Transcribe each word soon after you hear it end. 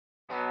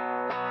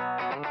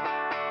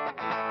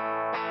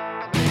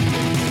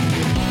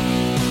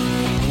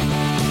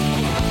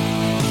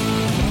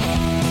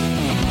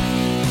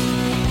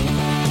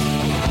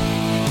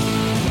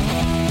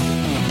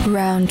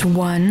Round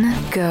one,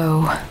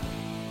 go.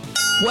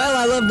 Well,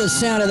 I love the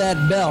sound of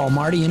that bell,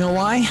 Marty. You know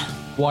why?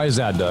 Why is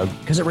that, Doug?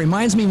 Because it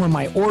reminds me when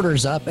my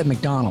order's up at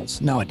McDonald's.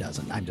 No, it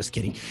doesn't. I'm just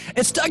kidding.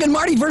 It's Doug and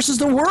Marty versus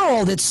the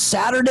world. It's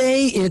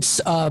Saturday.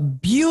 It's a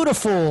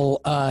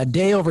beautiful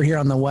day over here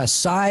on the west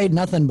side.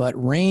 Nothing but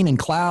rain and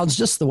clouds,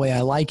 just the way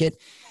I like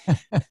it.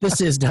 This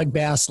is Doug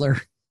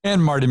Bassler.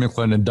 And Marty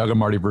McClendon, Doug and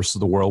Marty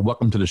versus the world.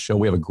 Welcome to the show.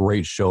 We have a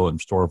great show in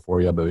store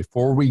for you. But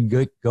before we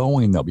get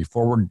going, though,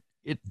 before we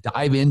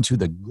dive into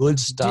the good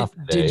stuff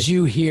today, did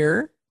you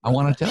hear? I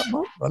want to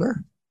tell,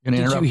 brother.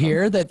 Did you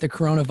hear that the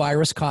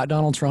coronavirus caught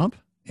Donald Trump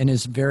and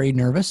is very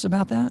nervous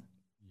about that?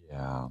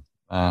 Yeah,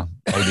 I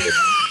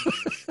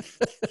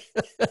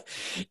did.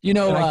 You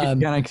know,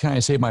 can I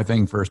say my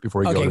thing first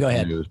before you go to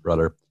the news,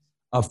 brother?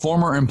 A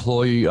former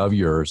employee of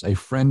yours, a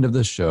friend of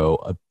the show,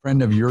 a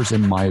friend of yours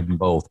and mine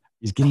both,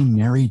 is getting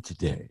married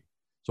today.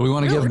 So we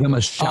want to give them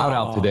a shout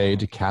out today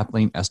to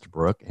Kathleen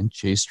Estabrook and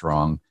Chase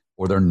Strong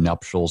for their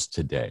nuptials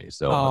today.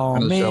 So,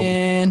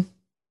 man.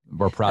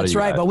 We're proud of you. That's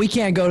right, but we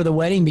can't go to the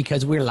wedding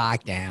because we're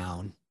locked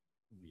down.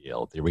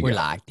 We're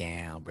locked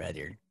down,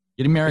 brother.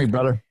 Getting married,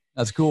 brother.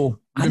 That's cool.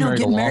 I know,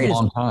 getting married is a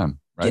long time.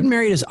 Right? Getting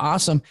married is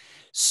awesome.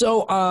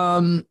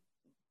 So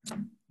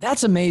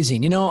that's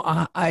amazing. You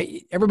know,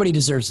 everybody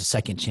deserves a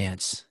second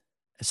chance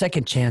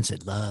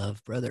at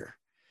love, brother.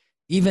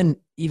 Even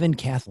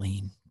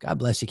Kathleen. God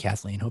bless you,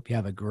 Kathleen. Hope you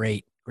have a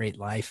great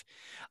life.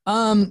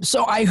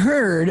 So I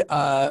heard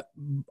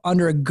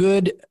under a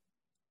good,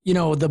 the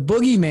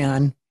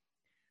boogeyman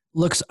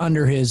looks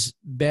under his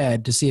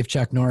bed to see if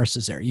Chuck Norris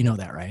is there. You know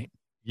that, right?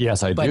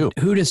 Yes, I do.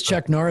 Who does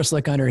Chuck Norris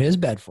look under his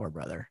bed for,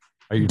 brother?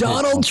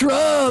 Donald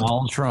Trump.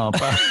 Donald Trump.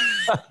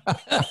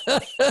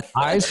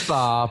 I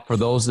saw, for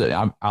those that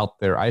I'm out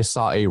there, I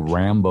saw a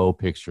Rambo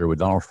picture with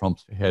Donald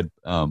Trump's head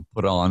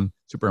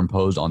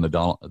superimposed on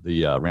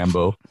the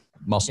Rambo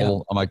muscle.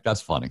 Yep. I'm like,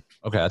 that's funny.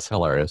 Okay, that's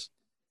hilarious.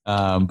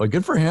 But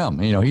good for him.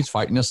 He's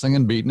fighting this thing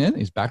and beating it.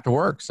 He's back to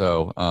work.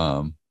 So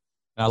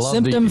I love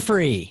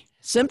symptom-free.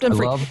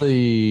 Symptom-free.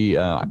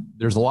 I love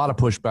there's a lot of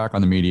pushback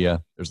on the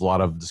media. There's a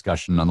lot of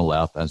discussion on the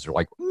left as they're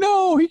like,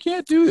 no, he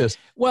can't do this.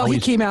 Well,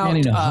 he came out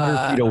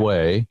 100 feet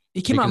away.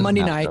 He came out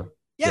Monday night.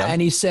 Yeah, and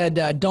he said,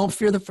 don't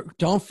fear the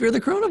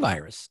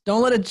coronavirus.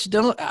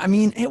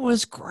 It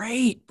was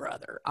great,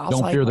 brother. I was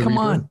like, come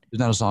on. Isn't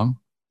that a song?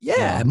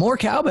 Yeah, more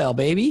cowbell,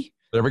 baby.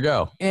 There we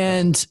go.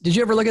 And did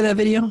you ever look at that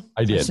video?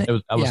 I did.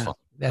 That was fun.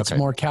 That's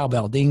more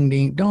cowbell. Ding,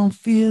 ding. Don't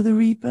fear the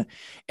reaper.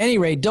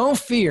 Anyway, don't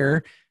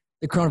fear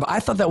the coronavirus. I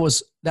thought that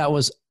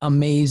was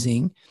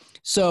amazing.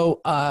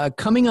 So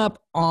coming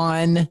up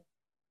on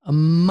a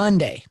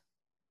Monday,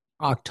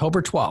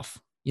 October 12th,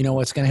 you know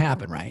what's going to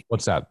happen, right?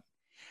 What's that?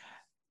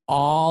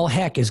 All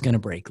heck is going to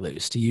break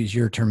loose, to use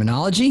your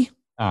terminology.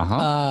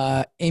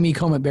 Amy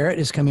Coney Barrett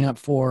is coming up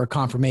for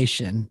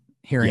confirmation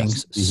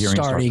hearings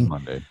starting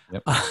Monday.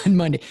 Yep. On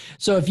Monday.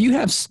 So if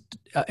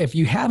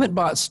you haven't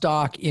bought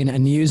stock in a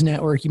news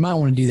network, you might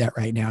want to do that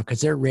right now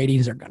because their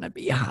ratings are going to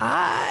be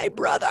high,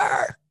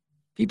 brother.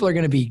 People are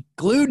going to be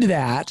glued to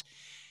that.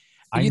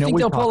 Do you think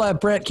they'll pull a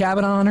Brett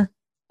Kavanaugh on her?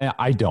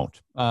 I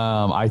don't.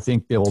 I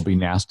think they will be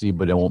nasty,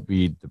 but it won't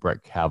be the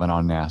Brett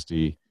Kavanaugh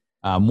nasty.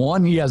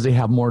 One, yes, they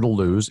have more to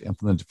lose. And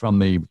from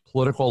the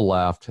political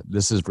left,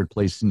 this is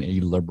replacing a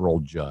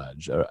liberal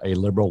judge, a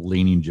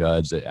liberal-leaning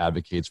judge that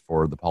advocates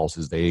for the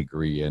policies they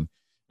agree in.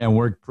 And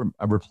we're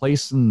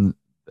replacing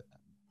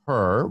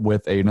her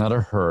with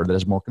another her that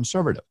is more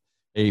conservative,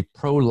 a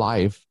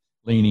pro-life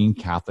leaning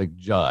Catholic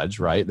judge,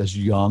 right? That's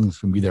young, is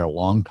going to be there a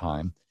long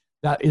time.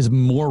 That is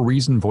more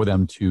reason for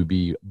them to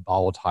be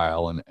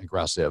volatile and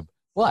aggressive.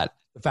 But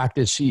the fact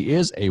that she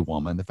is a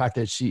woman, the fact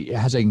that she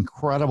has an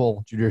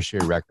incredible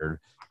judiciary record,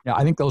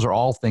 I think those are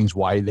all things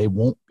why they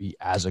won't be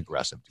as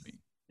aggressive to me.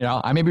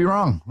 I may be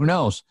wrong. Who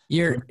knows?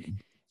 You're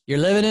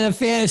living in a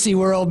fantasy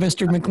world,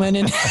 Mr.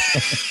 McClendon.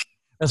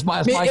 That's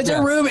my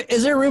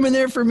Is there room in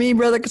there for me,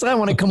 brother? Because I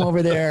want to come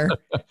over there.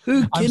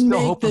 Who can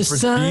make the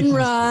sun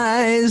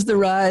rise? The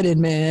right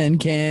man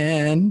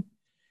can.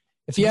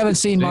 If you haven't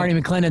seen Marty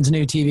McClendon's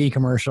new TV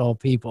commercial,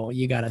 people,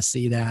 you got to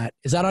see that.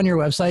 Is that on your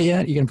website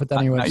yet? You going to put that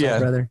on your website,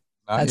 brother?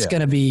 That's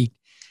going to be,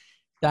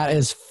 that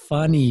is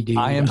funny, dude.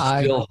 I am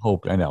still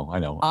hoping. I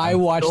know. I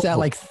watched that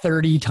like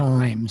 30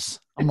 times.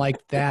 I'm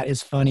like, that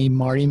is funny.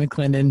 Marty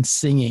McClendon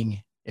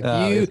singing.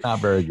 It's not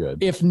very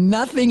good. If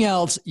nothing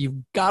else, you've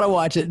got to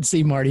watch it and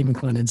see Marty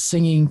McClendon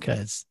singing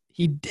because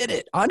he did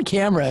it on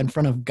camera in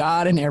front of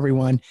God and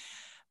everyone.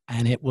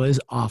 And it was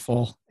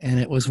awful. And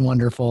it was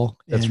wonderful.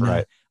 That's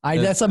right.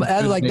 That's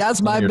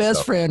my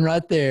best friend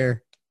right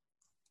there.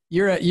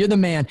 You're the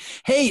man.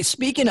 Hey,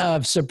 speaking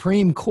of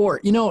Supreme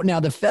Court, now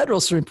the federal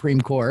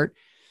Supreme Court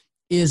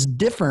is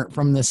different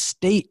from the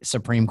state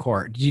Supreme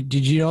Court. Did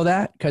you know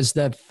that? Because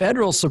the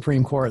federal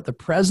Supreme Court, the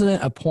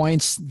president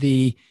appoints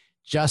the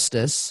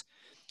justice.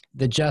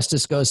 The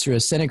justice goes through a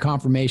Senate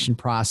confirmation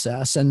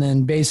process, and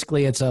then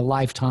basically it's a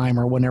lifetime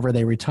or whenever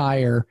they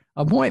retire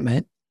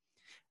appointment.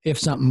 If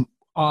something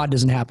odd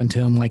doesn't happen to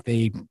them, like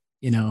they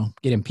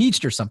get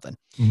impeached or something.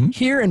 Mm-hmm.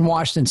 Here in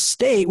Washington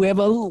State, we have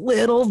a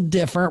little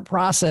different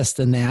process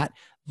than that.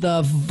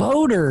 The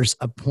voters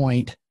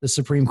appoint the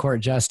Supreme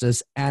Court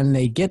justice, and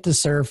they get to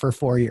serve for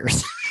 4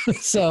 years.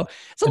 So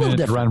it's a little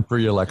different. Run for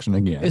re-election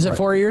again. Is it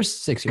 4 years?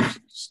 6 years?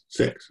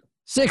 6.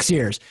 6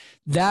 years.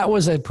 That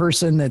was a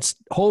person that's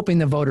hoping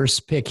the voters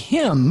pick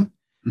him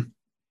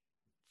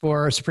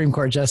for Supreme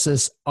Court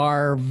justice.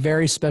 Our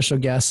very special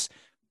guest,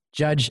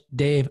 Judge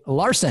Dave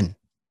Larson.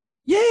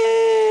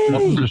 Yay!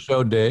 Welcome to the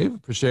show, Dave.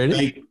 Appreciate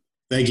it.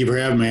 Thank you for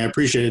having me. I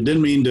appreciate it.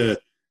 Didn't mean to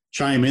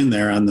chime in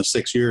there on the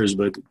 6 years,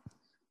 but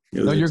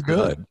no, you're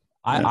good.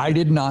 I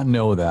did not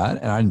know that,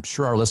 and I'm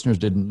sure our listeners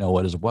didn't know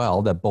it as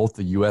well, that both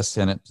the U.S.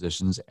 Senate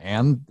positions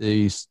and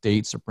the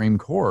state Supreme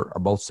Court are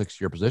both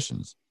 6-year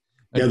positions.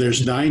 Yeah,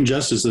 there's 9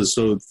 justices,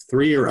 so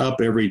 3 are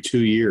up every 2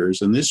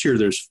 years, and this year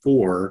there's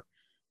 4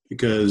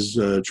 because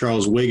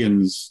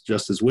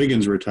Justice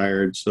Wiggins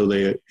retired,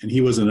 and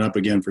he wasn't up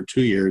again for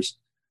 2 years,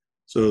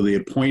 so the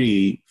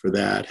appointee for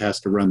that has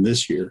to run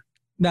this year.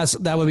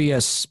 That would be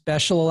a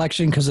special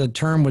election because the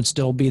term would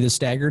still be the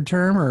staggered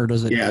term, or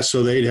does it? Yeah,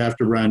 so they'd have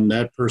to run.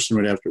 That person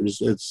would have to.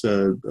 It's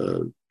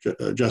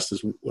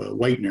Justice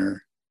Whitener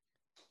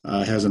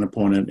has an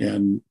opponent,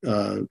 and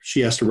she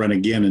has to run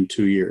again in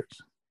 2 years.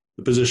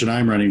 The position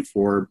I'm running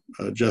for,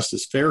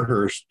 Justice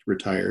Fairhurst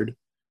retired,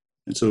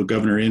 and so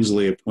Governor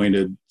Inslee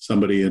appointed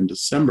somebody in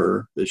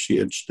December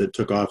that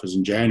took office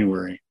in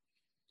January.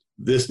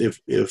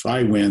 If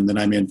I win, then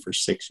I'm in for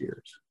 6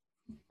 years.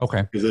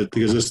 Okay.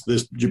 Because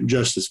this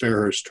Justice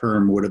Fairhurst's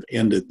term would have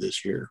ended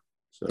this year.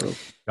 So,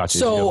 gotcha.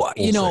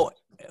 So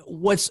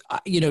what's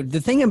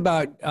the thing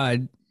about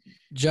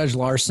Judge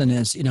Larson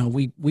is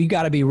we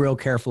got to be real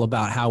careful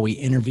about how we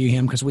interview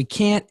him because we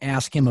can't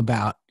ask him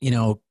about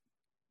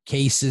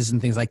cases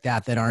and things like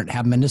that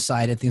haven't been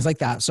decided, things like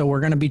that. So we're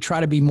going to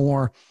try to be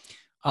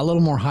a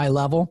little more high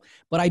level.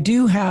 But I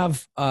do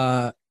have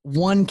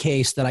one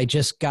case that I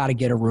just got to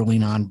get a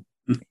ruling on.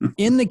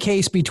 In the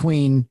case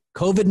between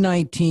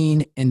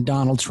COVID-19 and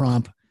Donald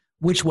Trump,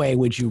 which way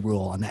would you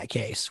rule on that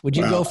case? Would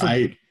you go for?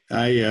 I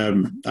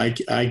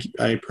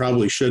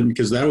probably shouldn't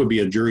because that would be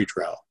a jury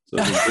trial. So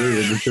the jury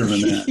would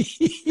determine that,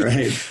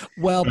 right?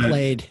 Well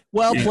played.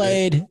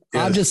 Yes.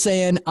 I'm just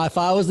saying, if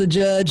I was the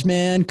judge,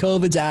 man,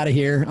 COVID's out of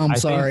here. I'm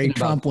sorry,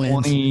 Trump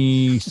wins.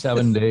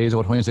 27 days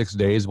or 26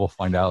 days, we'll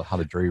find out how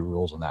the jury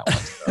rules on that one.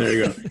 So there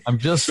you go. I'm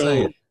just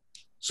saying.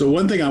 So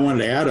one thing I wanted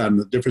to add on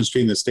the difference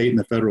between the state and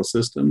the federal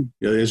system,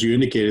 as you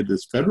indicated,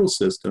 this federal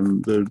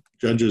system, the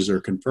judges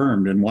are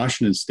confirmed. In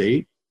Washington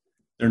State,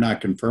 they're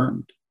not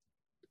confirmed.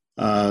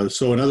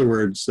 So in other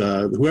words,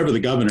 whoever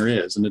the governor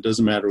is, and it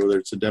doesn't matter whether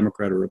it's a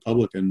Democrat or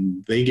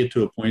Republican, they get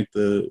to appoint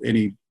for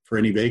any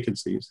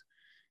vacancies.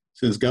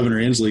 Since Governor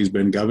Inslee's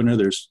been governor,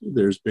 there's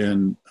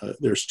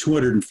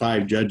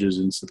 205 judges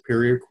in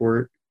Superior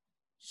Court,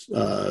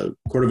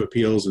 Court of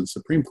Appeals, and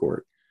Supreme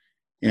Court.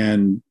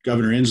 And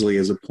Governor Inslee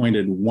has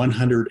appointed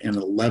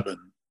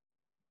 111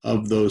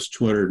 of those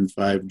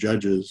 205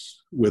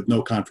 judges with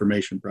no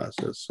confirmation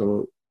process.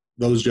 So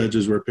those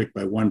judges were picked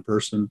by one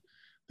person.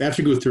 They have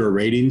to go through a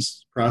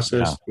ratings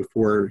process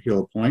before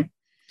he'll appoint.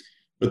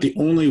 But the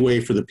only way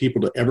for the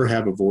people to ever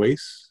have a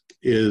voice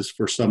is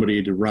for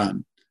somebody to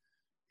run.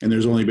 And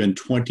there's only been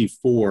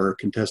 24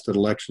 contested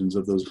elections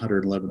of those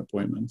 111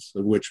 appointments,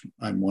 of which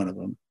I'm one of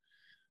them.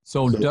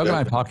 So Doug and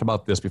I talked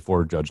about this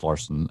before, Judge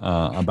Larson,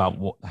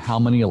 about how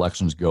many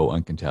elections go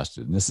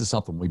uncontested. And this is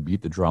something we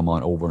beat the drum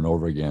on over and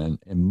over again.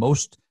 In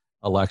most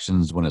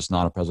elections, when it's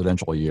not a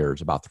presidential year,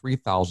 it's about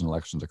 3,000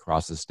 elections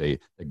across the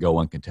state that go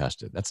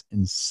uncontested. That's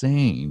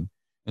insane.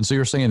 And so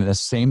you're saying that the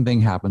same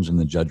thing happens in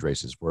the judge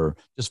races where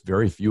just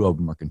very few of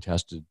them are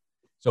contested.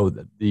 So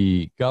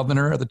the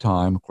governor at the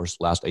time, of course,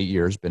 last 8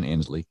 years, Ben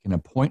Inslee, can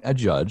appoint a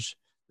judge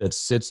that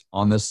sits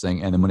on this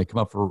thing, and then when they come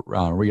up for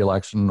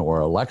re-election or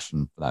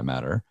election, for that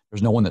matter,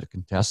 there's no one that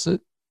contests it.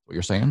 What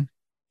you're saying?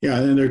 Yeah,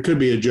 and there could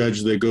be a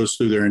judge that goes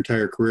through their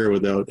entire career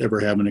without ever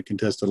having a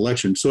contested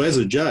election. So as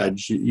a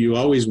judge, you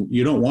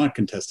don't want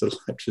contested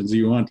elections.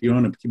 You want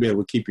to be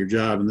able to keep your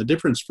job. And the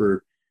difference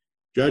for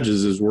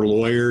judges is we're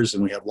lawyers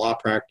and we have law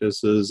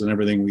practices and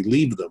everything. We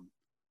leave them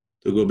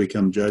to go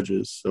become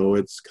judges. So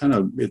it's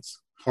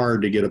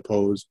hard to get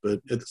opposed, but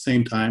at the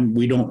same time,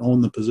 we don't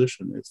own the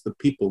position. It's the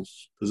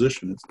people's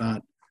position. It's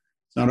not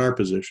our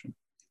position.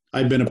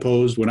 I've been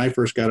opposed. When I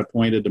first got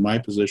appointed to my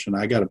position,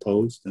 I got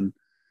opposed, and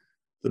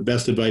the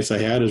best advice I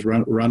had is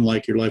run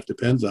like your life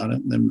depends on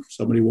it, and then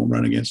somebody won't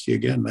run against you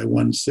again. I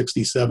won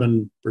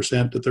 67%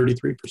 to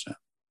 33%.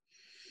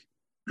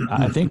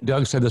 I think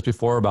Doug said this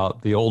before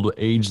about the old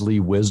Agely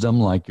wisdom,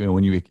 like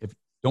when you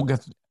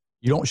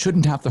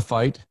shouldn't have to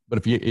fight, but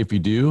if you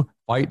do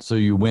fight, so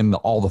you win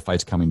all the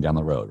fights coming down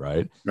the road,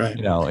 right? Right.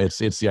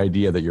 It's the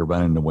idea that you're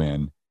running to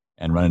win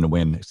and running to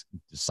win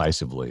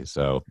decisively.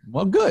 So,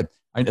 well, good.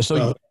 This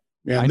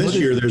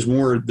year there's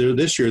more.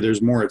 This year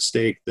there's more at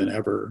stake than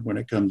ever when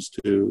it comes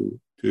to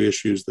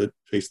issues that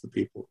face the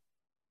people.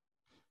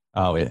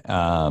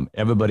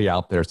 Everybody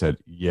out there said,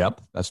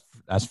 "Yep, that's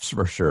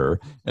for sure."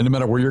 And no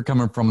matter where you're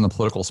coming from in the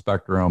political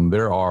spectrum,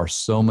 there are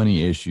so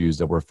many issues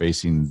that we're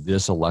facing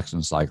this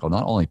election cycle.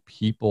 Not only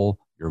people,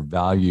 your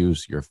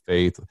values, your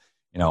faith.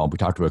 We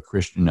talked to a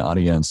Christian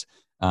audience,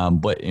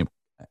 but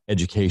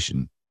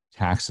education,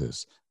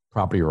 taxes,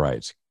 property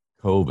rights,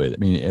 COVID. I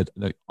mean,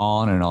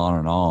 on and on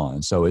and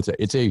on. So it's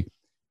an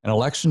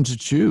election to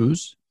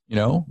choose.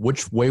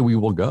 Which way we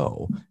will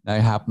go. Now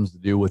it happens to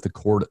do with the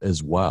court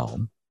as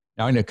well.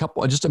 Now, in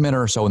just a minute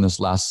or so in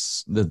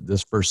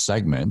this first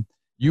segment,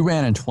 you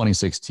ran in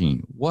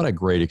 2016. What a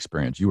great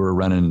experience! You were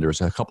running.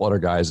 There's a couple other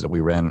guys that we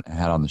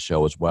had on the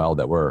show as well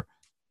that were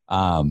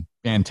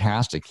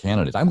fantastic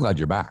candidates. I'm glad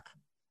you're back.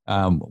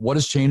 What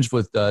has changed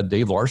with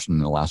Dave Larson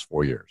in the last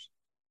 4 years?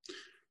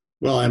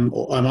 Well, I'm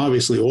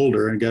obviously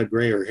older and got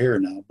grayer hair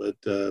now, but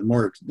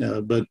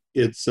but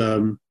it's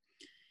I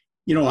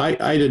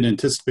didn't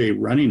anticipate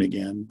running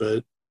again,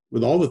 but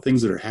with all the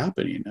things that are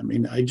happening, I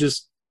mean, I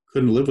just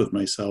couldn't live with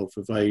myself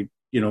if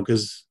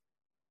because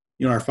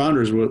our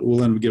founders will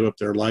then give up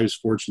their lives,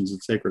 fortunes,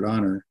 and sacred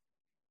honor.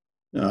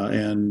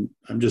 And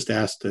I'm just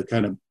asked to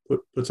kind of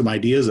put some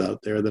ideas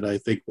out there that I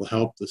think will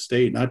help the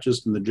state, not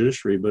just in the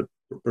judiciary, but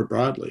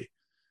broadly,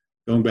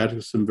 going back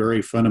to some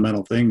very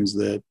fundamental things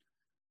that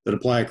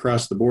apply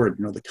across the board,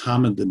 the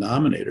common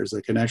denominators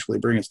that can actually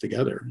bring us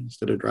together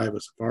instead of drive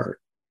us apart.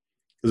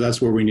 Because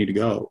that's where we need to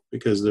go,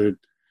 because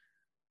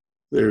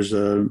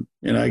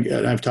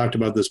I've talked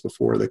about this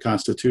before, the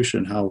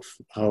Constitution, how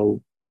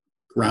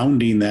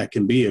grounding that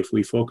can be if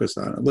we focus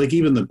on it. Like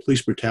even the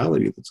police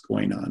brutality that's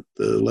going on,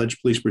 the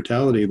alleged police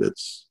brutality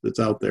that's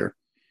out there.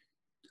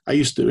 I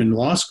used to, in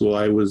law school,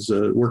 I was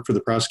worked for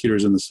the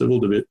prosecutors in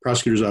the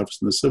prosecutor's office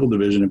in the civil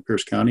division in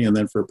Pierce County, and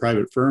then for a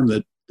private firm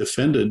that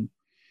defended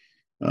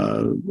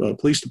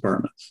police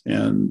departments.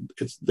 And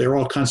they're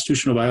all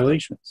constitutional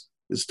violations.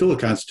 It's still a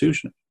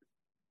constitution.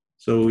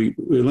 So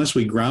unless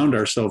we ground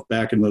ourselves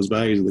back in those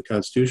values of the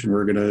Constitution,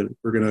 we're gonna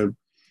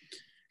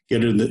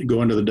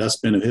go into the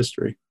dustbin of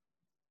history.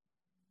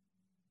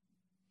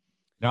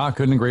 No, I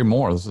couldn't agree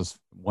more. This is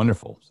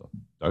wonderful. So,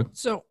 Doug?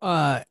 So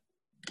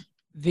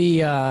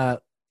the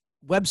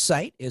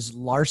website is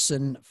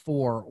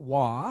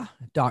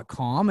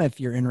larsonforwa.com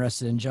if you're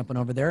interested in jumping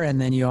over there. And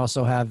then you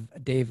also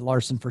have Dave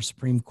Larson for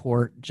Supreme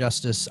Court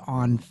Justice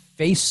on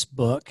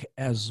Facebook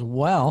as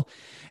well.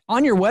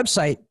 On your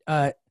website,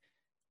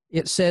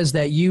 it says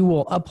that you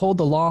will uphold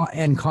the law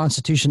and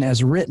Constitution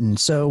as written.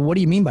 So what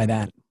do you mean by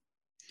that?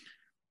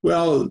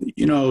 Well,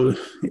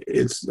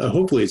 it's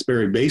hopefully it's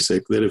very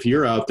basic that if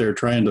you're out there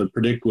trying to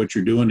predict what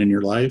you're doing in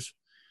your life,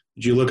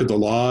 you look at the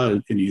law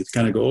and you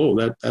kind of go, oh,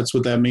 that's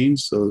what that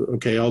means. So,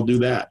 okay, I'll do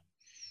that.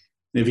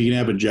 And if you can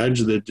have a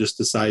judge that just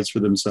decides for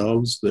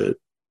themselves that,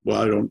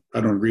 well, I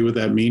don't agree with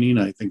that meaning,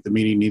 I think the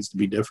meaning needs to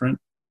be different,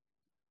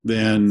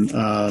 then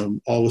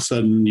all of a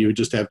sudden you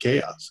just have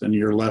chaos and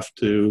you're left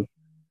to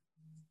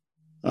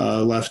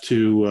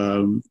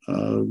the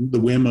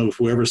whim of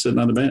whoever's sitting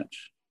on the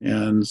bench.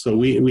 And so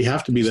we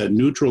have to be that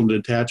neutral and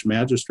detached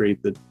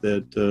magistrate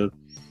that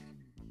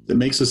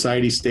makes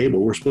society stable.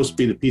 We're supposed to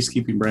be the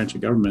peacekeeping branch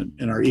of government,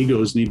 and our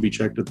egos need to be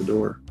checked at the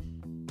door.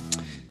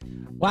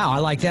 Wow, I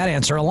like that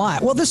answer a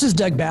lot. Well, this is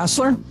Doug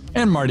Bassler.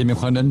 And Marty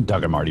McClendon.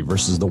 Doug and Marty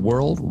versus the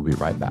world. We'll be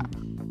right back.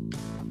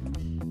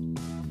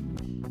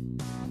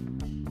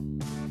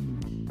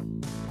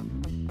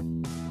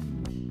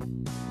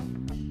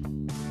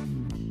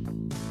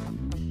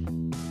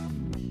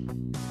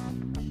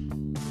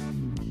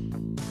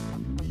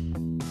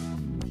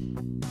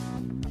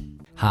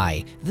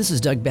 Hi, this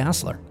is Doug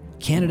Bassler,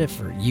 candidate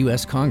for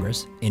U.S.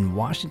 Congress in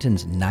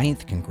Washington's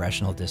 9th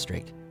Congressional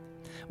District.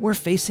 We're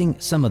facing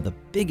some of the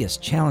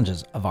biggest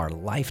challenges of our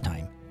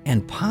lifetime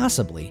and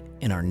possibly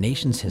in our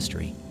nation's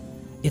history.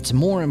 It's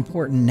more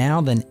important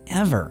now than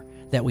ever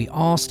that we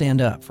all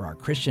stand up for our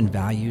Christian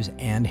values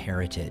and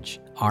heritage.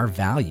 Our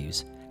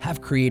values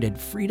have created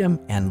freedom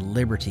and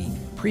liberty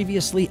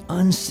previously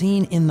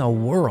unseen in the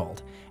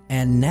world,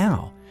 and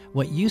now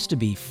what used to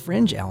be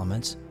fringe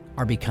elements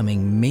are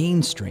becoming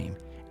mainstream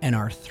and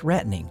are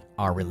threatening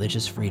our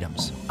religious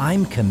freedoms.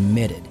 I'm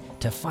committed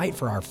to fight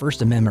for our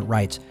First Amendment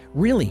rights,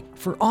 really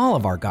for all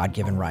of our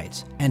God-given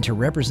rights, and to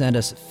represent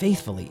us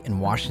faithfully in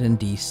Washington,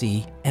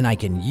 D.C., and I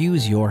can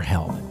use your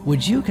help.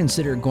 Would you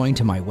consider going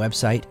to my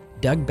website,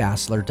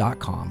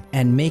 dougbassler.com,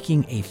 and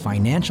making a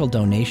financial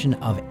donation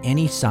of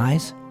any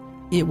size?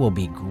 It will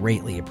be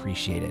greatly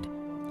appreciated.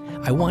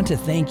 I want to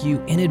thank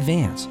you in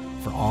advance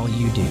for all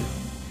you do.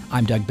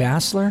 I'm Doug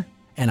Bassler,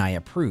 and I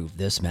approve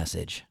this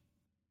message.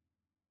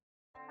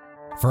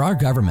 For our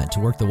government to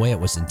work the way it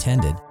was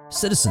intended,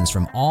 citizens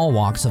from all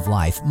walks of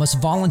life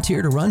must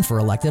volunteer to run for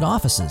elected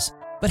offices.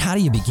 But how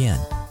do you begin?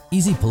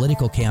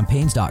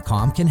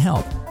 EasyPoliticalCampaigns.com can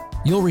help.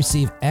 You'll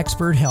receive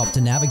expert help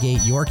to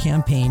navigate your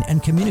campaign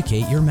and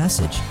communicate your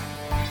message.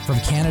 From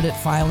candidate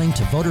filing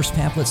to voters'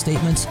 pamphlet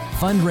statements,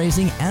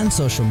 fundraising, and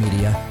social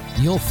media,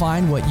 you'll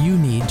find what you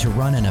need to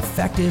run an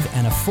effective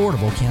and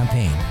affordable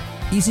campaign.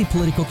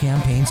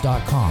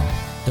 EasyPoliticalCampaigns.com.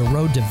 The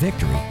road to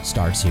victory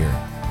starts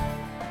here.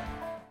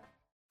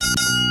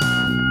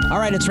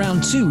 right, it's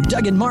round 2.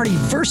 Doug and Marty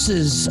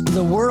versus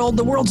the world.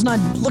 The world's not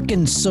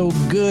looking so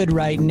good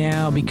right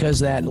now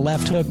because that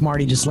left hook,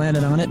 Marty just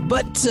landed on it.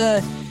 But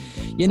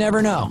you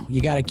never know.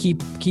 You got to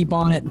keep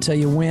on it until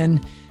you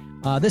win.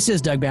 This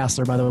is Doug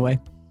Bassler, by the way.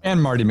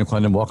 And Marty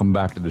McClendon, welcome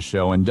back to the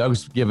show. And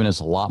Doug's given us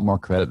a lot more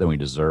credit than we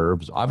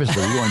deserve. So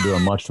obviously, we weren't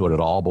doing much to it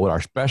at all. But with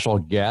our special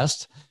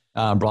guest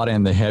brought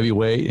in the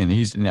heavyweight, and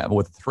he's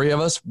with the three of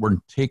us, we're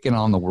taking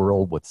on the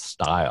world with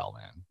style,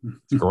 man.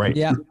 It's great.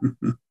 Yeah.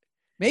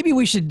 Maybe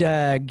we should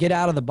get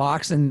out of the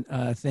boxing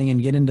thing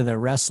and get into the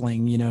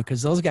wrestling,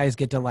 because those guys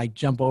get to like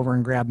jump over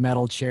and grab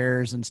metal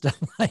chairs and stuff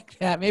like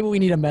that. Maybe we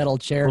need a metal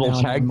chair. A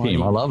little tag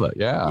team. I love it.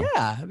 Yeah.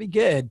 Yeah, that'd be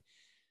good.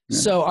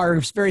 So our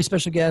very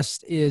special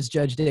guest is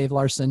Judge Dave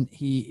Larson.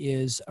 He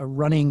is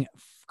running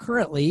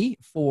currently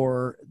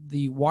for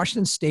the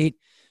Washington State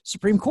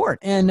Supreme Court,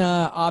 and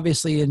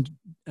obviously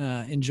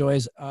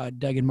enjoys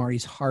Doug and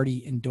Marty's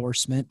hearty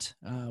endorsement.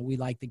 We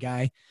like the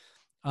guy.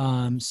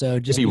 So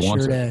just be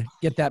sure to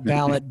get that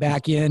ballot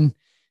back in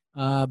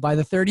by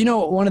the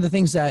 3rd. One of the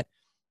things that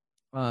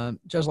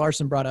Judge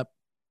Larson brought up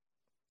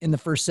in the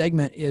first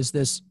segment is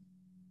this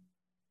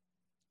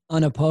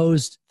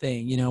unopposed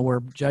thing, where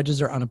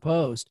judges are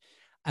unopposed.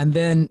 And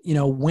then,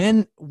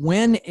 when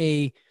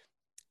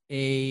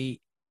a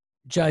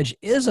judge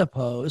is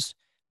opposed,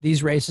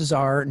 these races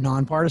are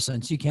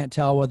nonpartisan. So you can't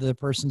tell whether the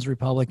person's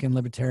Republican,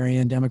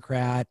 Libertarian,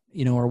 Democrat,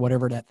 or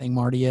whatever that thing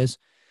Marty is.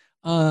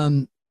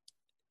 That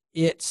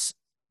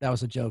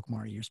was a joke,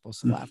 Marty. You're supposed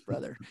to laugh,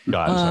 brother.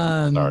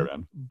 God, sorry,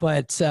 man.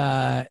 But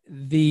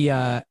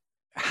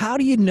how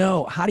do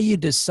you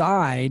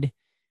decide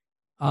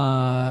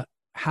how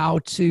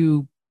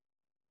to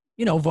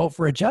vote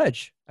for a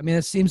judge? I mean,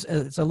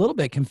 it's a little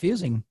bit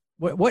confusing.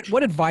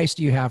 What advice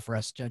do you have for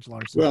us, Judge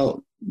Larson?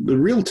 Well, the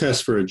real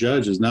test for a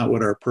judge is not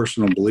what our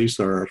personal beliefs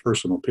are, our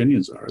personal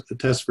opinions are. The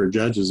test for a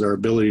judge is our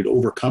ability to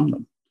overcome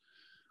them.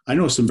 I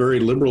know some very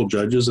liberal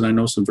judges, and I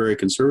know some very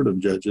conservative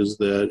judges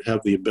that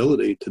have the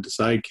ability to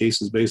decide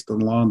cases based on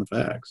the law and the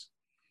facts.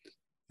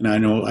 And I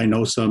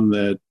know some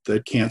that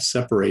can't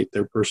separate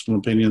their personal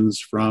opinions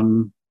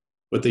from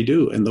what they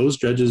do. And those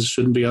judges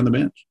shouldn't be on the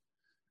bench,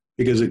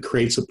 because it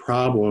creates a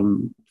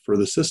problem for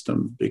the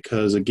system.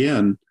 Because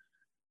again,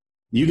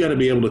 you got to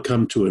be able to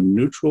come to a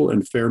neutral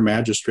and fair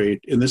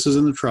magistrate. And this is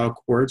in the trial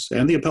courts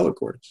and the appellate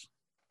courts.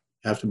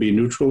 Have to be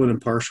neutral and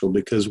impartial,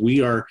 because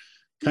we are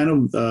kind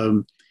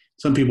of,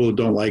 some people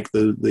don't like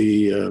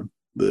the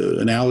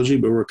analogy,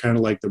 but we're kind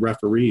of like the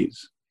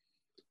referees.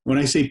 When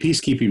I say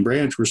peacekeeping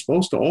branch, we're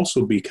supposed to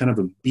also be kind of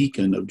a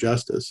beacon of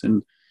justice.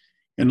 And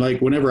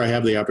like whenever I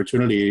have the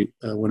opportunity,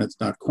 when it's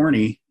not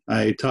corny,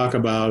 I talk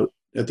about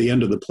at the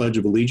end of the Pledge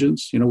of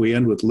Allegiance, we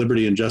end with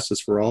liberty and justice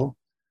for all.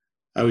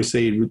 I always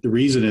say the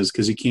reason is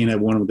because you can't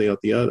have one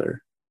without the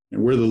other.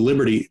 And we're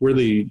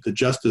the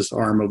justice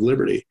arm of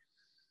liberty.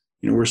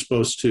 We're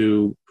supposed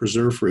to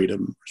preserve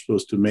freedom. We're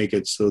supposed to make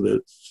it so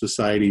that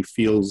society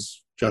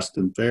feels just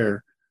and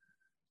fair.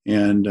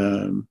 And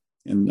I'm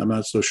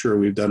not so sure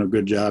we've done a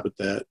good job at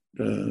that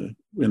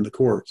in the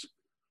courts.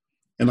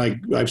 And like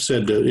I've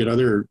said in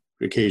other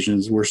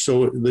occasions,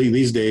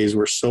 these days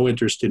we're so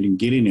interested in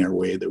getting our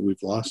way that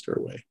we've lost our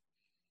way.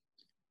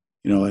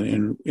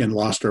 And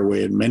lost our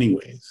way in many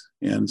ways.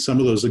 And some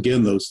of those,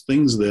 again, those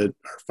things that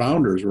our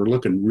founders were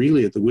looking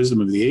really at the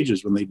wisdom of the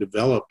ages when they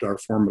developed our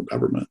form of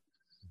government.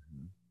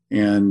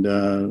 And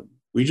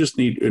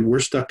we're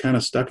stuck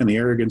in the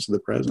arrogance of the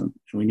present,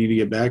 and we need to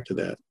get back to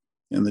that.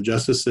 And the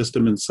justice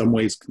system in some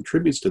ways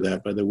contributes to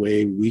that by the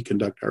way we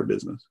conduct our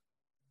business.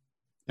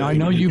 Now, I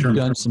know you've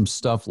done some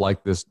stuff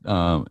like this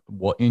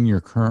in your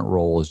current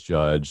role as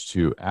judge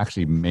to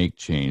actually make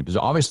change. Because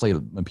obviously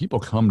when people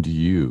come to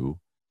you,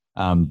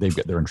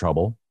 they're in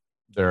trouble.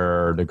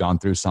 They've gone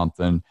through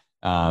something.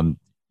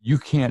 You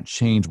can't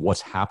change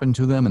what's happened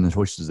to them and the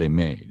choices they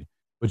made,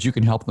 but you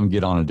can help them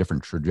get on a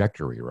different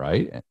trajectory,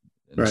 right?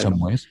 In some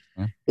ways.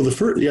 Yeah. Well,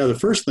 the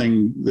first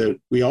thing that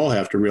we all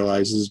have to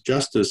realize is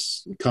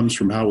justice comes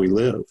from how we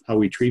live, how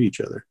we treat each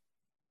other,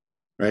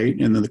 right?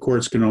 And then the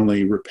courts can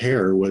only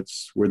repair when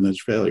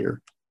there's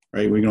failure,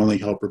 right? We can only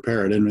help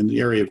repair it. And in the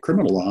area of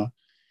criminal law,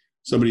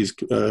 somebody's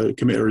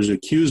committed or is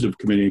accused of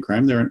committing a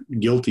crime. They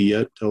aren't guilty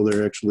yet till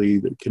they're actually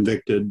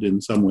convicted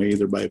in some way,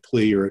 either by a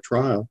plea or a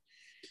trial.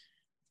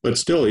 But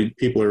still,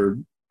 people are,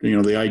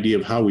 the idea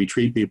of how we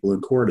treat people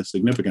in court is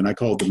significant. I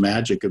call it the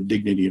magic of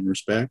dignity and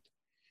respect.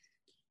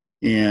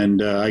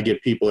 And I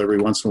get people every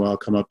once in a while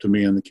come up to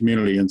me in the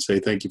community and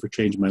say, thank you for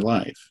changing my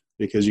life,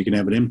 because you can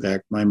have an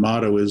impact. My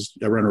motto is,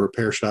 I run a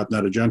repair shop,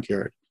 not a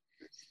junkyard.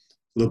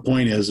 The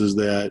point is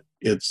that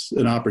it's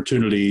an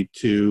opportunity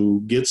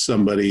to get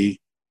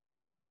somebody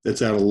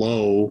that's at a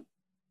low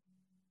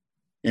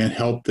and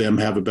help them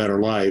have a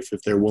better life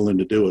if they're willing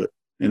to do it.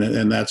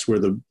 And that's where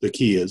the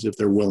key is, if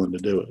they're willing to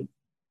do it.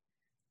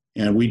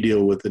 And we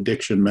deal with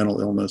addiction,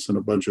 mental illness, and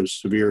a bunch of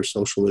severe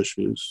social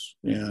issues.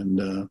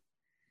 And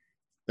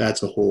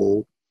that's a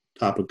whole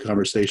topic of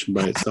conversation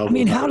by itself. I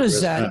mean, how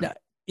does that,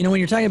 when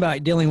you're talking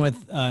about dealing with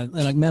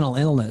like mental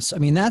illness, I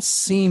mean, that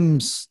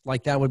seems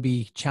like that would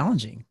be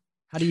challenging.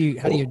 How do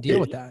you deal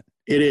with that?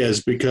 It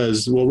is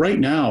because, well, right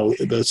now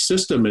the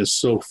system is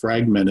so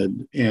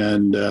fragmented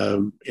and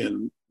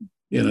in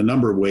a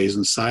number of ways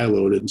and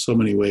siloed in so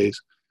many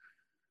ways.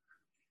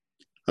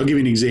 I'll give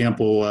you an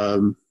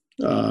example.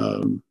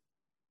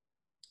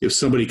 If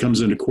somebody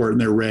comes into court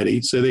and they're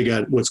ready, say they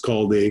got what's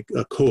called a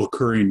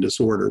co-occurring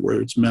disorder,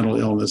 where it's mental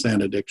illness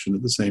and addiction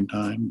at the same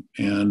time,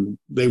 and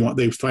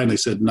they finally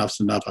said enough's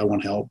enough, I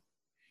want help.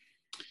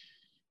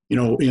 You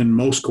know, in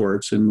most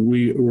courts, and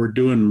we're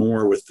doing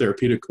more with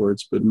therapeutic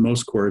courts, but in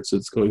most courts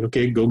it's going,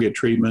 okay, go get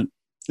treatment,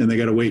 and they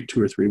got to wait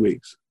 2 or 3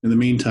 weeks. In the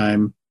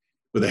meantime,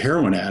 with a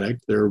heroin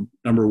addict, their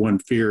number one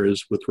fear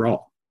is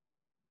withdrawal.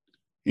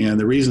 And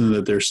the reason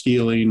that they're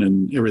stealing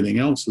and everything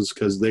else is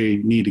because they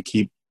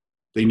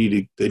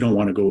don't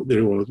want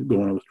to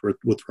go on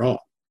withdrawal.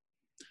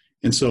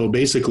 And so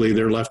basically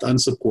they're left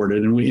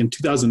unsupported. And in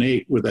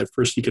 2008, with that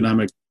first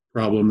economic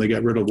problem, they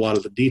got rid of a lot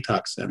of the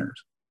detox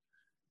centers.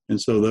 And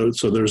so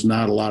there's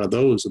not a lot of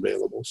those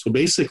available. So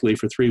basically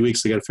for 3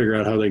 weeks, they got to figure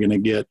out how they're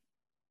going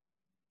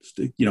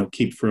to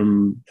keep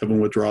from having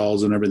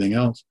withdrawals and everything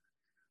else.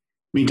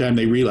 Meantime,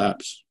 they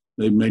relapse.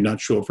 They may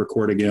not show up for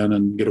court again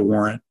and get a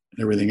warrant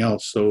and everything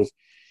else. So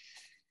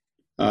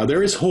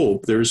there is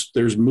hope.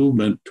 There's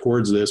movement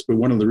towards this, but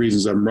one of the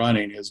reasons I'm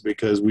running is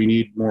because we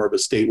need more of a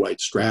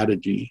statewide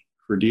strategy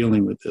for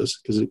dealing with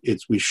this,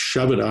 because we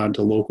shove it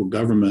onto local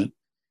government,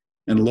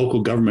 and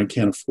local government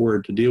can't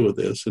afford to deal with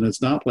this. And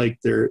it's not like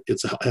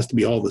it has to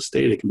be all the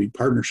state. It can be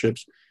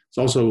partnerships. It's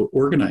also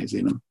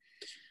organizing them.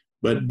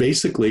 But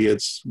basically,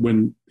 if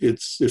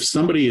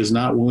somebody is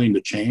not willing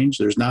to change,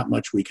 there's not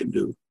much we can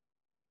do.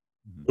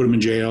 Put them in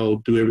jail,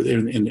 do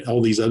everything, and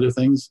all these other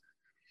things.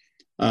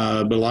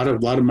 But a lot of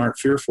them aren't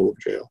fearful of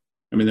jail.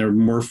 I mean, they're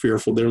more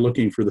fearful. They're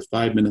looking for the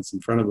 5 minutes in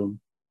front of them,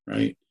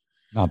 right?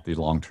 Not the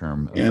long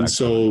term. And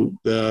so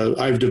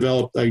I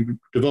developed a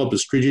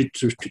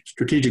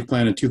strategic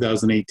plan in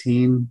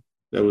 2018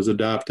 that was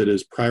adopted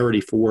as priority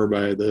 4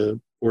 by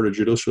the Board of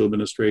Judicial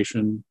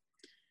Administration.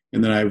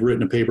 And then I've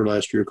written a paper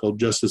last year called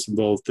Justice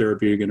Involved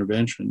Therapeutic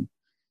Intervention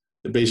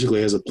that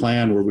basically has a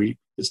plan where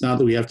it's not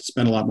that we have to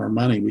spend a lot more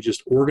money, we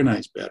just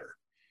organize better.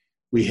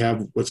 We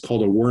have what's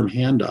called a warm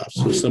handoff.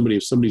 So if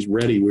somebody's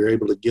ready, we're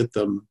able to get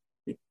them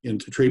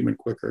into treatment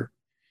quicker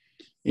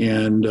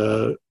and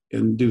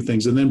do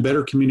things. And then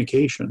better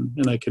communication.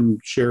 And I can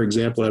share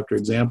example after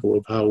example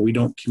of how we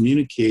don't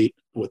communicate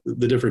with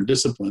the different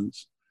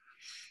disciplines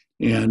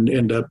and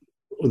end up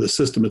with the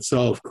system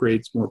itself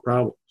creates more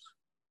problems.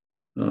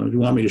 If you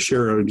want me to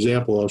share an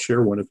example, I'll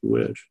share one if you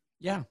wish.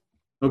 Yeah.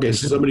 Okay,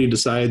 so somebody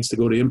decides to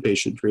go to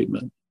inpatient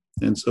treatment.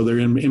 And so they're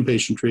in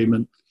inpatient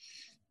treatment.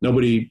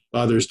 Nobody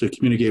bothers to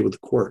communicate with the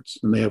courts,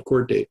 and they have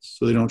court dates.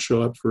 So they don't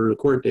show up for the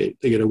court date.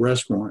 They get a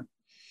arrest warrant.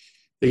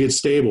 They get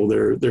stable.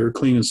 They're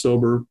clean and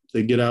sober.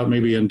 They get out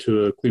maybe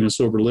into a clean and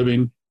sober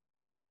living.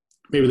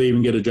 Maybe they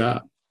even get a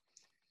job.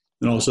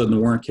 And all of a sudden the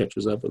warrant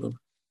catches up with them.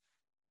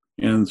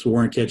 And so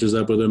warrant catches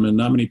up with them, and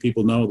not many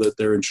people know that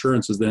their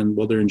insurance is then,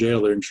 while they're in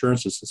jail, their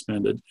insurance is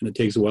suspended, and it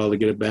takes a while to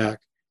get it back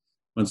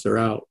once they're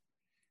out.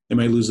 They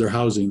might lose their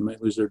housing, they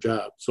might lose their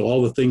job. So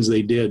all the things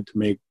they did to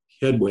make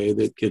headway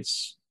that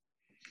gets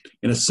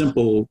in a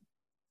simple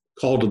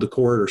call to the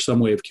court or some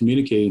way of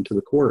communicating to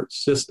the court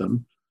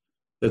system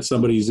that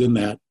somebody's in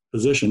that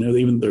position. And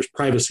even there's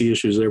privacy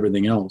issues and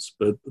everything else.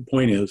 But the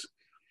point is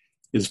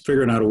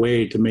figuring out a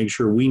way to make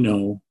sure we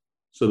know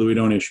so that we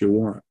don't issue a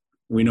warrant.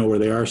 We know where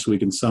they are so we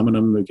can summon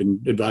them, we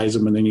can advise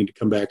them, and they need to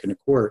come back into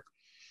court.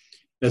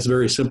 That's a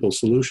very simple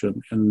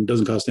solution and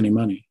doesn't cost any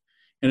money.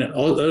 And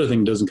all the other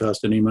thing doesn't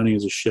cost any money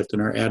is a shift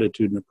in our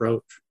attitude and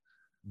approach,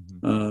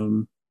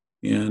 and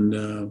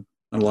a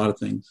lot of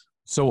things.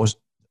 So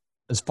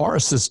as far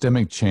as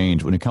systemic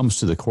change, when it comes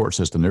to the court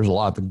system, there's a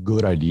lot of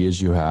good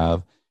ideas you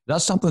have.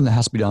 That's something that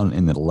has to be done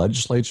in the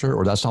legislature,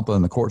 or that's something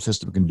the court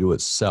system can do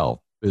itself.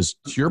 Is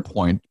to your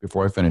point,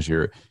 before I finish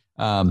here,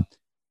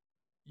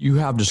 you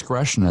have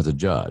discretion as a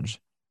judge,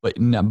 but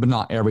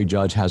not every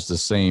judge has the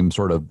same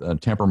sort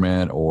of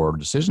temperament or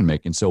decision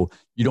making. So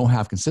you don't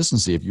have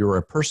consistency. If you're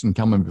a person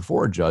coming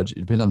before a judge, it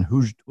depends on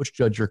which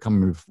judge you're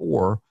coming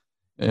before.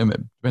 And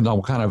it depends on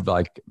what kind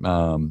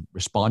of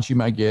response you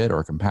might get,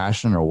 or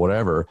compassion, or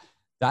whatever.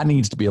 That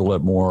needs to be a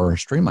little more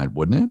streamlined,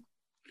 wouldn't it?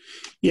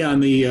 Yeah,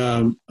 and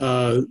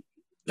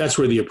that's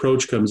where the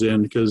approach comes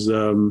in, because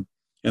and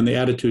the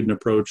attitude and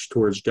approach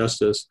towards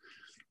justice.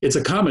 It's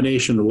a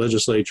combination of the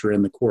legislature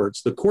and the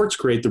courts. The courts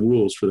create the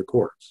rules for the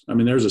courts. I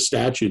mean, there's a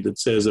statute that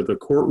says if a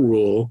court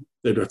rule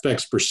that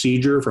affects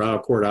procedure for how a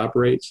court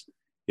operates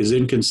is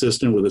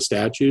inconsistent with a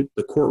statute,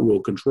 the court rule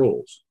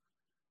controls.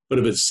 But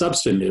if it's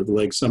substantive,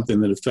 like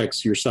something that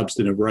affects your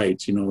substantive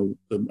rights, or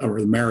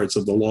the merits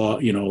of the law,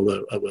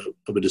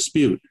 of a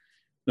dispute,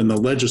 then the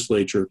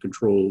legislature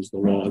controls the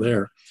law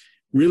there.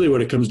 Really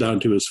what it comes down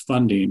to is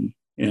funding,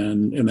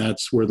 and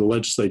that's where the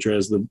legislature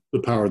has the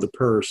power of the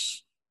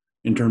purse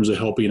in terms of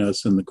helping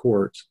us in the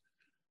courts.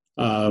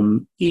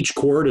 Each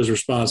court is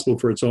responsible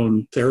for its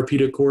own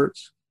therapeutic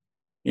courts.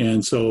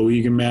 And so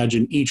you can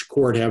imagine each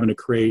court having to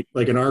create,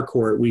 like in our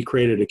court, we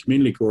created a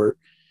community court.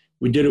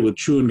 We did it with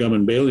chewing gum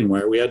and baling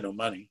wire. We had no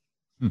money.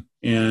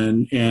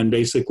 and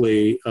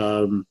basically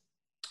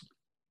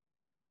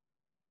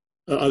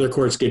other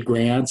courts get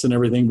grants and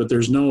everything, but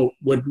there's no,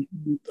 what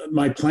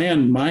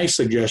my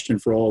suggestion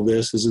for all of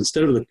this is,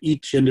 instead of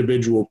each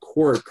individual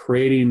court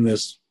creating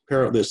this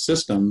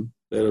system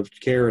of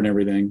care and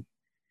everything,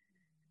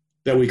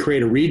 that we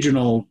create a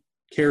regional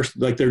care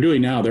like they're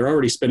doing now. They're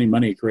already spending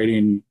money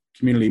creating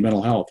community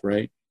mental health,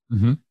 right?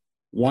 Mm-hmm.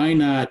 Why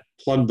not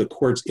plug the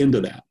courts into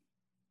that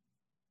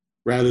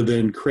rather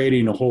than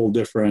creating a whole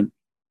different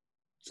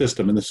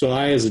system? And so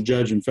I, as a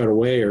judge in Federal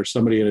Way, or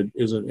somebody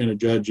in a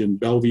judge in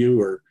Bellevue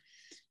or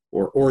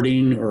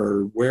Orting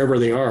or wherever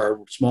they are,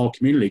 small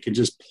community, can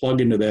just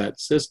plug into that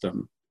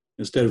system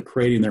instead of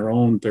creating their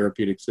own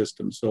therapeutic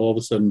system. So all of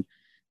a sudden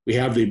we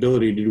have the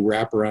ability to do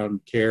wraparound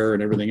care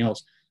and everything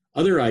else.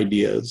 Other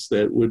ideas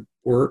that would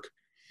work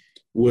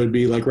would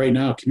be, like right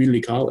now,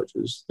 community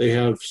colleges. They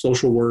have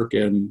social work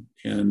and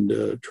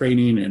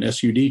training and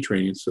SUD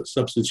training, so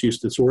substance use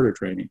disorder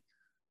training.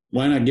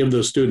 Why not give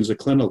those students a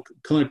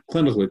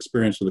clinical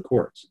experience with the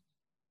courts,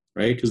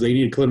 right? Because they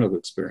need clinical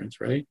experience,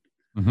 right?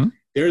 Mm-hmm.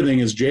 The other thing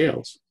is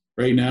jails.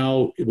 Right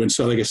now,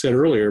 like I said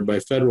earlier, by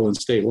federal and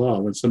state law,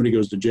 when somebody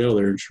goes to jail,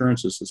 their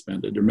insurance is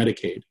suspended, their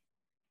Medicaid.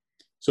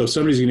 So if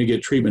somebody's going to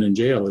get treatment in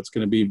jail, it's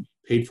going to be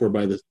paid for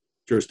by the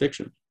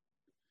jurisdiction.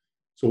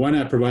 So why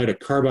not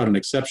carve out an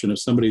exception if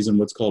somebody's in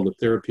what's called a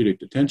therapeutic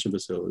detention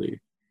facility,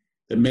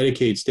 that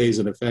Medicaid stays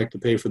in effect to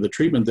pay for the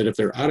treatment that, if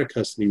they're out of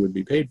custody, would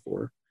be paid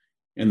for,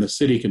 and the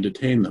city can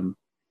detain them.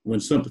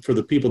 For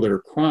the people that are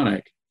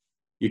chronic,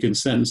 you can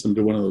sentence them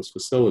to one of those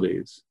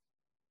facilities,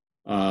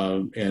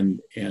 and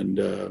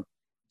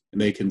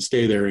they can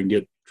stay there and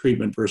get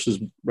treatment, versus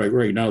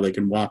right now they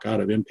can walk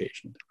out of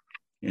inpatient.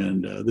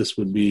 And this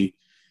would be,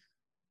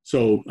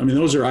 so, I mean,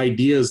 those are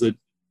ideas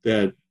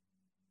that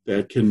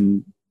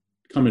can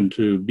come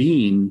into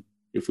being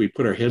if we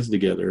put our heads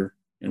together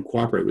and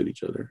cooperate with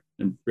each other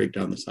and break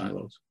down the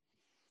silos.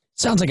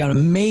 Sounds like an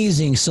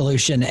amazing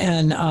solution.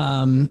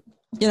 And,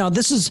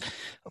 this is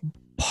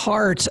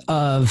part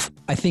of,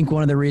 I think,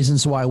 one of the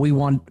reasons why we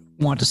want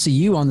to see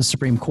you on the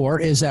Supreme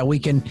Court, is that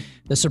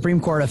the Supreme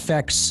Court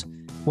affects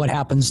what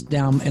happens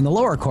down in the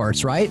lower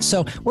courts, right?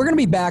 So we're going to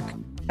be back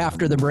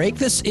after the break.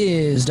 This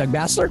is Doug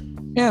Bassler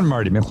and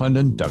Marty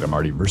McClendon. Doug and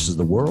Marty versus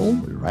the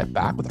world. We'll be right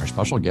back with our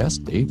special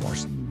guest, Dave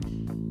Larson.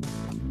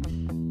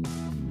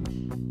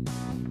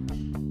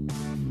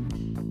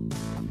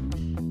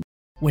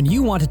 When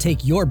you want to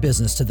take your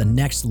business to the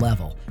next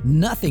level,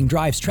 nothing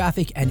drives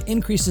traffic and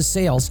increases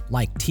sales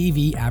like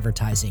TV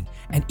advertising.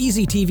 And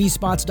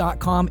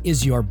EasyTVSpots.com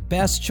is your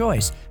best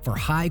choice for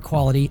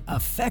high-quality,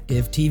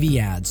 effective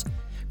TV ads.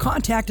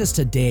 Contact us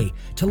today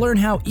to learn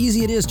how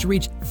easy it is to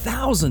reach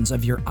thousands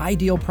of your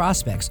ideal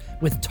prospects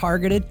with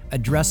targeted,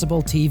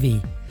 addressable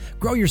TV.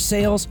 Grow your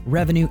sales,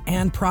 revenue,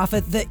 and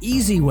profit the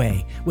easy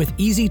way with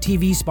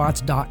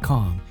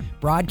EasyTVSpots.com.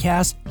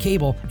 Broadcast,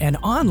 cable, and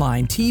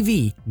online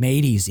TV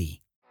made easy.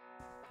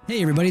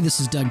 Hey everybody,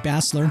 this is Doug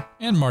Bassler.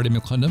 And Marty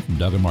McClendon from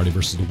Doug and Marty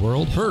versus the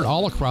World, heard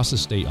all across the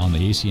state on the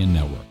ACN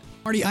network.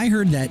 Marty, I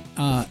heard that,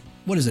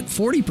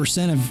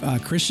 40%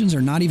 of Christians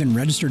are not even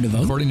registered to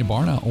vote? According to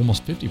Barna,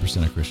 almost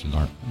 50% of Christians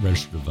aren't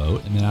registered to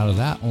vote, and then out of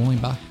that, only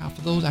about half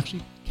of those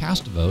actually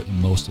cast a vote in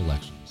most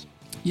elections.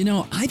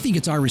 I think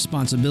it's our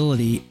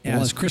responsibility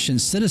as Christian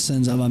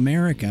citizens of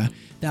America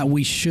that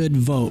we should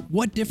vote.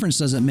 What difference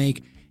does it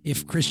make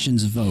if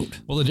Christians vote?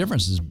 Well, the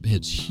difference is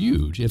it's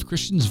huge. If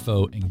Christians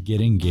vote and get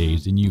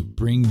engaged, and you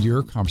bring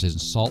your conversation,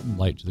 salt and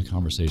light to the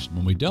conversation.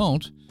 When we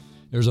don't,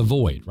 there's a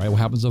void, right? What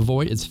happens to a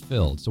void? It's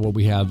filled. So what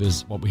we have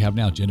is what we have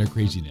now: gender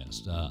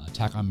craziness,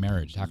 attack on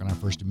marriage, attack on our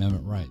First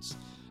Amendment rights.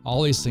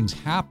 All these things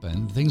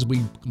happen. The things we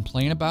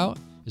complain about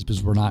is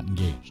because we're not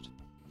engaged.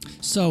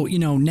 So,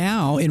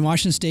 now in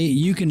Washington State,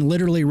 you can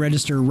literally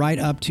register right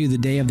up to the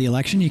day of the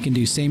election. You can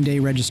do same-day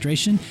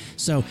registration.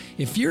 So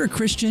if you're a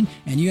Christian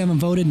and you haven't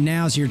voted,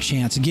 now's your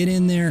chance. Get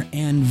in there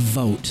and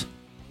vote.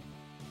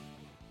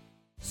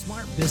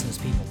 Smart business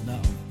people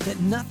know that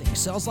nothing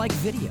sells like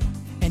video.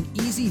 And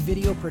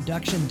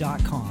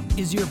EasyVideoProduction.com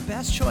is your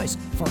best choice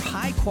for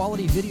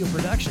high-quality video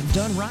production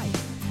done right.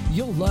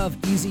 You'll love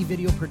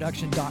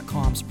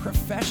EasyVideoProduction.com's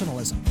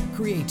professionalism,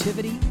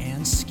 creativity,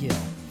 and skill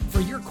for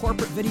your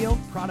corporate video,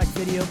 product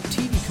video,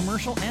 TV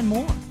commercial, and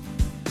more.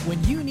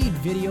 When you need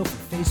video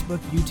for Facebook,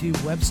 YouTube,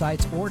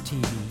 websites, or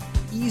TV,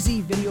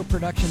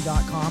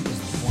 EasyVideoProduction.com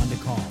is the one to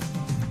call.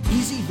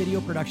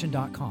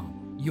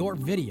 EasyVideoProduction.com, your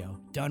video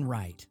done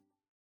right.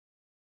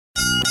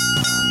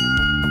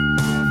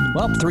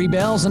 Well, 3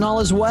 bells and all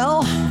is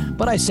well,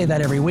 but I say that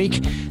every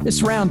week. This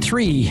is round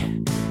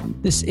 3.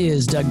 This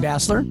is Doug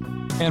Bassler.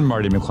 And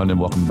Marty McClendon,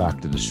 welcome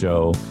back to the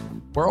show.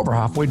 We're over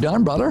halfway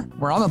done, brother.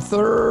 We're on the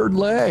 3rd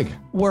leg.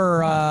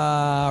 We're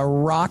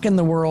rocking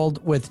the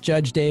world with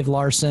Judge Dave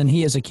Larson.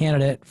 He is a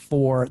candidate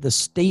for the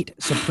state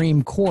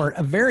Supreme Court,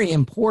 a very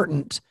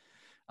important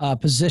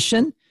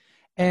position.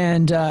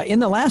 And in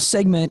the last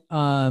segment,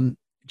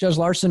 Judge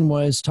Larson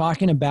was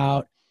talking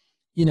about,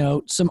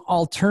 some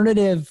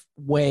alternative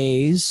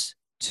ways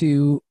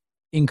to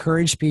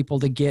encourage people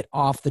to get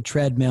off the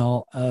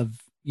treadmill of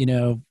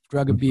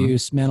drug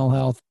abuse, mental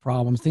health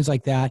problems, things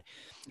like that,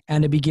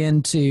 and to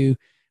begin to,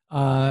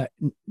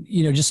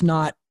 just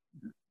not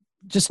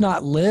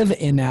live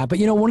in that. But,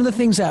 one of the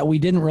things that we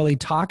didn't really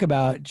talk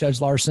about,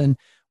 Judge Larson,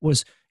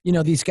 was,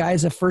 these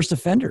guys are first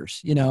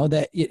offenders,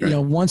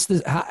 once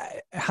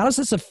how does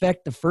this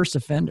affect the first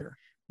offender?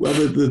 Well,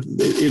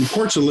 in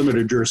courts of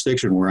limited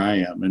jurisdiction where I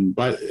am,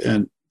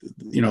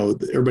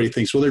 everybody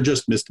thinks, well, they're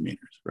just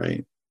misdemeanors,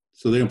 right?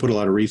 So they don't put a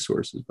lot of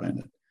resources behind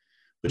it.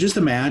 But just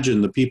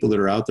imagine the people that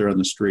are out there on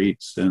the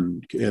streets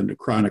and the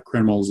chronic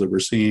criminals that we're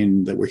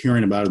seeing, that we're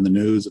hearing about in the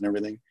news and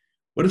everything.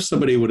 What if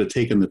somebody would have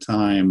taken the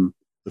time,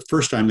 the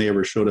first time they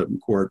ever showed up in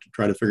court, to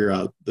try to figure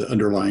out the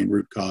underlying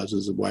root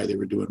causes of why they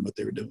were doing what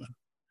they were doing?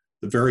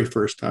 The very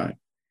first time.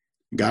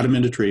 Got them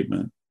into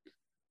treatment,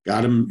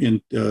 got them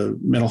in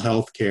mental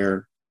health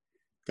care,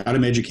 got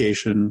them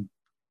education,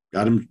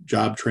 got them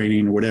job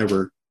training or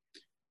whatever.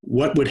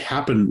 What would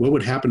happen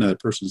to that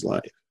person's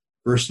life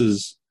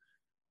versus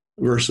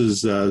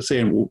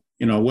saying,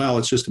 well,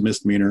 it's just a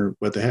misdemeanor,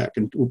 what the heck,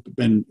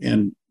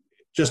 and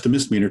just a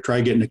misdemeanor, try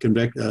getting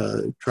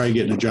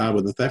a job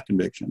with a theft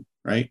conviction,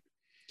 right?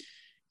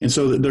 And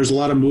so there's a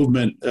lot of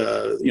movement,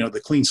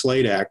 the Clean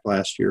Slate Act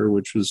last year,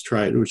 which was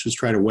try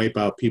to wipe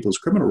out people's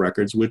criminal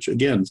records, which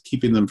again is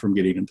keeping them from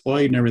getting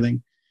employed and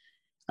everything.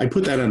 I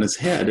put that on its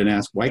head and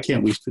asked, why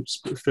can't we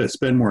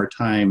spend more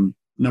time,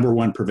 number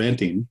one,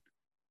 preventing,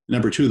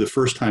 number two, the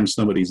first time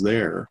somebody's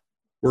there,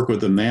 work with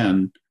them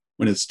then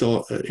when it's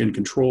still in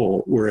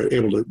control.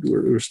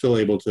 We're still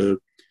able to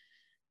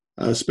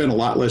spend a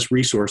lot less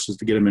resources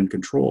to get them in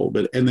control.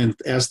 And then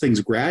as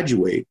things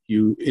graduate,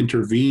 you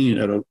intervene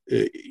a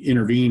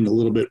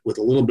little bit with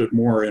a little bit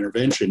more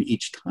intervention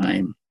each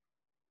time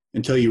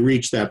until you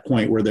reach that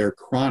point where they're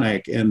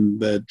chronic,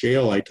 and the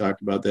jail I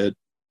talked about, that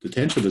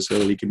detention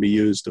facility, can be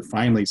used to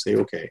finally say,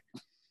 okay.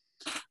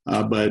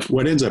 But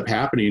what ends up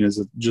happening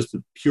is just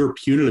a pure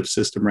punitive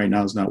system right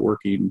now is not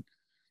working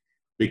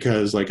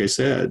because, like I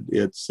said,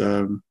 it's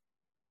the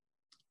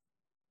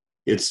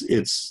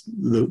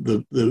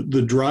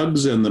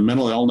drugs and the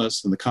mental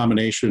illness and the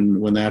combination.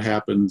 When that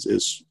happens,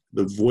 is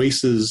the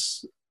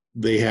voices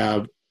they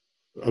have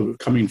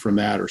coming from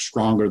that are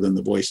stronger than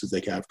the voices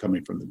they have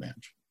coming from the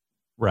bench.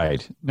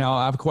 Right. Now,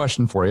 I have a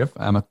question for you.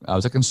 I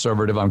was a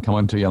conservative. I'm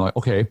coming to you. I'm like,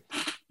 okay,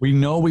 we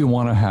know we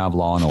want to have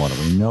law and order.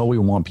 We know we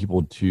want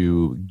people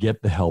to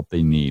get the help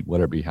they need,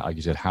 whether it be, like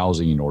you said,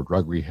 housing or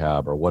drug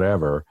rehab or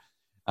whatever.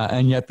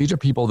 And yet these are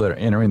people that are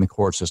entering the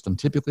court system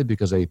typically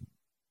because they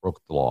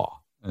broke the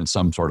law in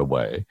some sort of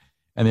way.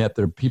 And yet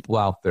there are people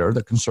out there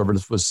that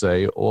conservatives would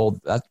say, well,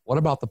 what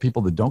about the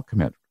people that don't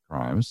commit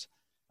crimes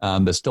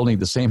that still need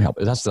the same help?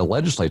 That's the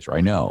legislature, I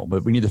know,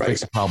 but we need to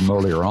fix the problem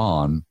earlier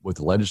on with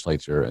the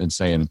legislature and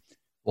saying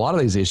a lot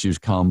of these issues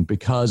come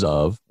because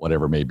of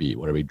whatever it may be,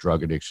 whatever it be,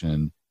 drug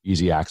addiction,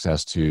 easy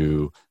access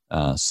to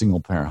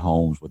single parent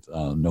homes with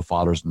no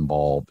fathers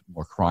involved,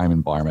 more crime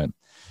environment.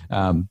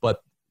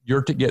 But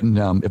you're getting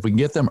if we can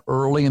get them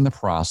early in the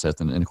process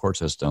and in the court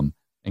system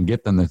and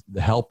get them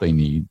the help they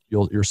need,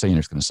 you're saying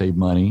it's going to save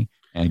money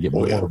and get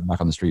more back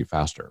on the street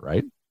faster,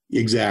 right?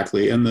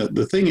 Exactly. And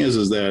the thing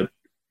is that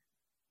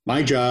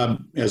my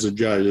job as a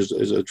judge,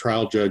 as a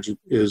trial judge,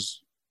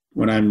 is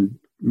when I'm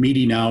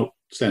meting out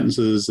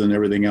sentences and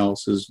everything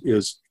else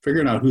is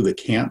figuring out who the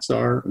can'ts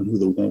are and who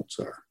the won'ts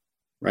are,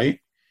 right?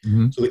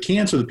 Mm-hmm. So the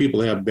can'ts are the people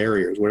that have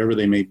barriers, whatever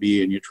they may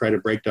be, and you try to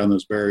break down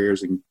those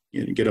barriers and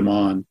get them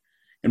on.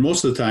 And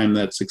most of the time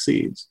that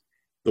succeeds.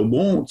 The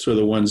won'ts are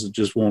the ones that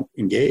just won't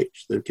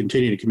engage. They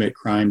continue to commit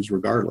crimes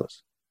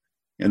regardless.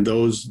 And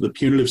the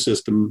punitive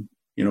system,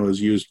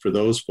 is used for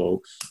those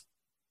folks.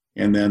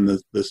 And then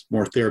this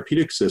more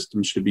therapeutic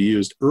system should be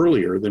used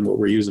earlier than what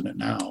we're using it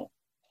now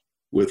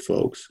with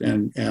folks.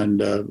 And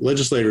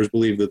legislators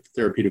believe that the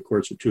therapeutic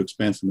courts are too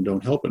expensive and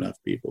don't help enough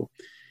people.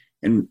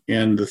 And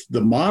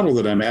the model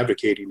that I'm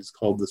advocating is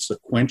called the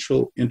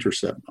sequential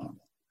intercept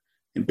model.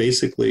 And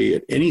basically,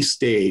 at any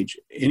stage,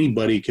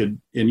 anybody could,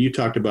 and you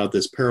talked about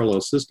this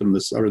parallel system,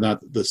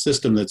 the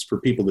system that's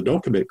for people that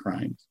don't commit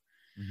crimes.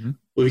 Mm-hmm.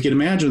 Well, you can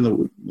imagine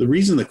the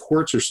reason the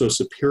courts are so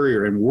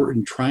superior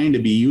and trying to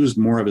be used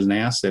more of as an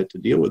asset to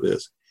deal with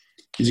this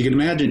is you can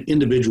imagine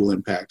individual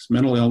impacts,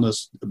 mental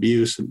illness,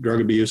 abuse, and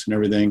drug abuse and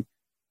everything.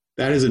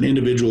 That is an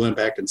individual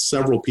impact, and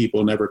several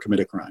people never commit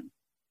a crime,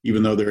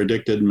 even though they're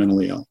addicted and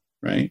mentally ill,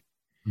 right?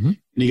 Mm-hmm. And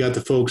you got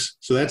the folks,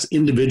 so that's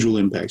individual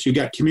impacts. You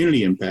got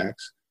community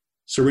impacts.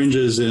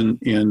 Syringes in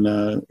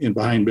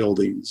behind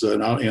buildings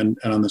and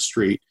on the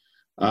street,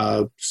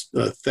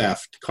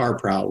 theft, car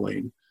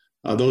prowling,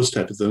 those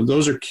types of things.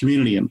 Those are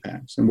community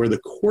impacts. And where the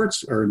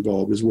courts are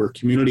involved is where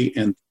community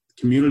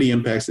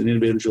impacts and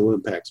individual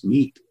impacts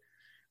meet.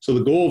 So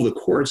the goal of the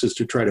courts is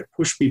to try to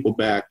push people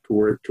back to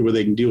where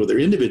they can deal with their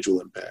individual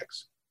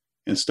impacts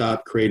and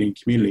stop creating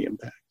community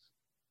impacts,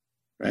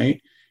 right?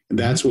 And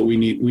that's what we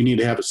need. We need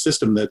to have a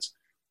system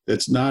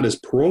that's not as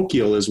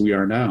parochial as we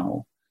are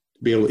now,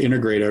 be able to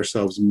integrate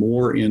ourselves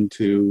more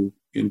into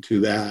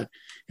that.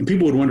 And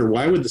people would wonder,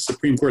 why would the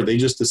Supreme Court, they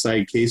just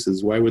decide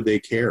cases, why would they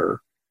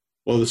care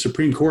Well, the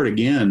Supreme Court,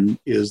 again,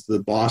 is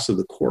the boss of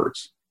the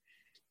courts.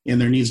 And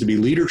there needs to be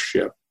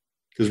leadership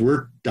because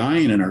we're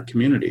dying in our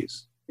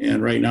communities.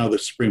 And right now, the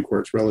Supreme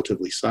Court's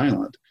relatively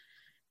silent.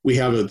 We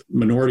have a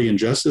Minority and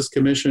Justice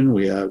Commission.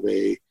 We have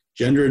a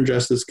Gender and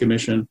Justice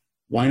Commission.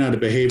 Why not a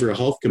Behavioral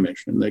Health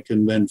Commission that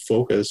can then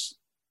focus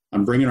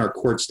on bringing our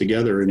courts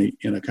together in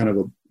a kind of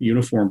a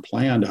uniform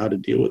plan to how to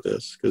deal with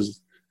this?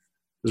 Because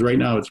right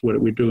now, it's what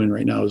we're doing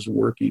right now is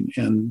working.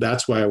 And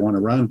that's why I want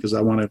to run, because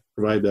I want to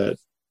provide that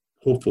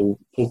hopeful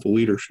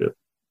leadership.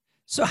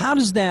 So how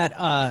does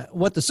that,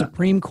 what the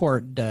Supreme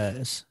Court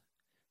does,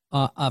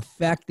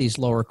 affect these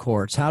lower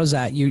courts? How does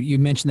that, you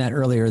mentioned that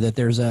earlier, that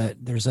there's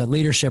a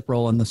leadership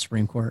role in the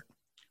Supreme Court?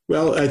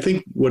 Well, I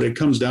think what it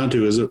comes down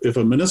to is if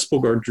a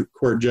municipal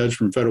court judge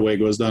from federal way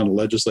goes down to the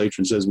legislature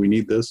and says, we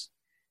need this,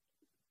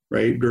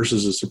 right,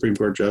 versus a Supreme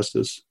Court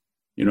justice,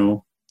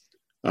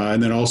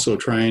 and then also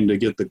trying to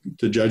get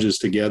the judges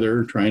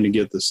together, trying to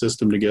get the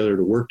system together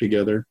to work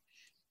together.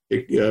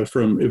 If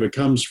it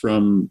comes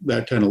from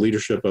that kind of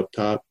leadership up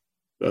top,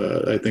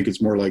 I think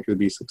it's more likely to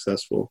be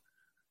successful.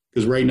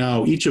 Because right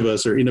now, each of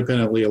us are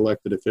independently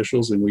elected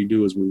officials, and we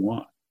do as we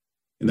want,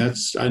 and I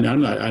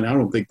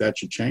don't think that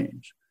should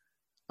change.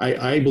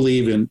 I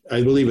believe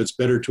it's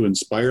better to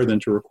inspire than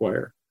to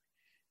require,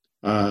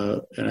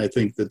 and I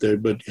think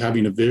but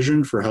having a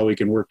vision for how we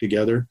can work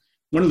together.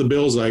 One of the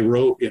bills I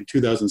wrote in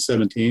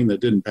 2017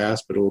 that didn't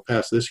pass, but it will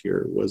pass this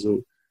year, was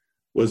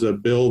a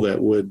bill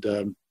that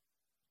would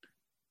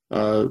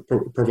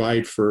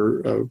provide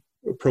for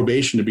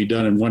probation to be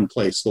done in one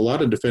place. So a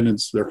lot of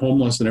defendants, they're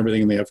homeless and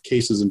everything, and they have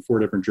cases in 4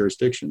 different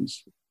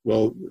jurisdictions.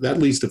 Well, that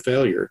leads to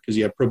failure because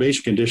you have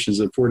probation conditions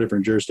in 4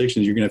 different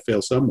jurisdictions. You're going to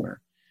fail somewhere.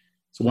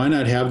 So why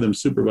not have them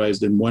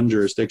supervised in one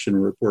jurisdiction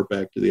and report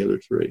back to the other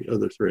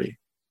three?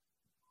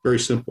 Very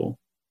simple.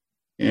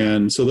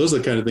 And so those are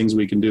the kind of things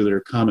we can do that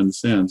are common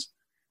sense.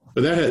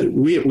 But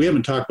we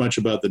haven't talked much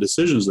about the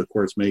decisions the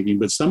court's making,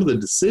 but some of the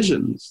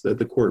decisions that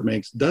the court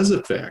makes does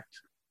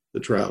affect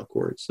the trial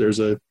courts. There's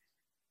a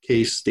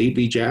case, State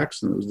v.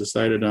 Jackson, that was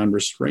decided on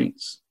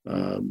restraints,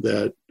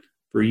 that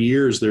for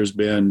years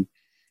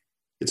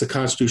it's a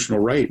constitutional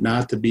right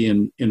not to be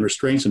in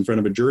restraints in front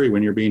of a jury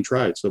when you're being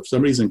tried. So if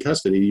somebody's in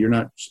custody, you're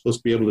not supposed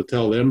to be able to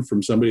tell them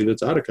from somebody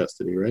that's out of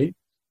custody, right?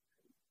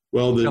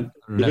 Well, the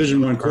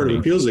Division I Court of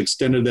Appeals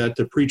extended that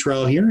to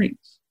pretrial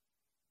hearings.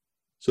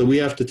 So we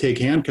have to take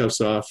handcuffs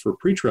off for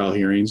pretrial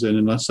hearings, and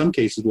in some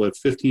cases we'll have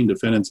 15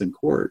 defendants in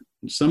court.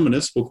 Some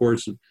municipal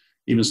courts,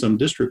 even some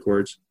district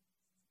courts,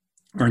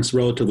 are in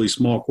relatively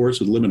small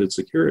courts with limited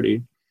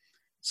security.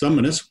 Some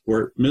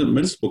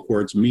municipal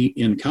courts meet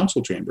in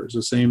council chambers,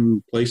 the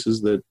same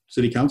places that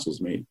city councils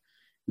meet.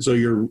 And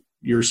so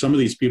some of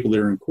these people that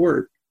are in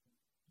court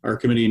have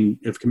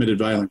committed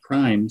violent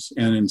crimes,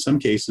 and in some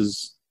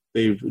cases,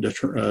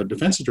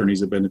 defense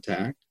attorneys have been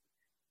attacked,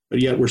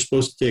 but yet we're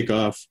supposed to take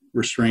off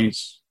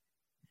restraints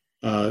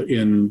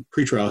in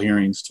pretrial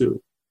hearings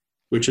too,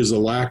 which is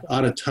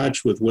out of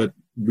touch with what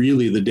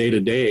really the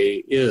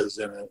day-to-day is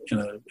in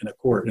a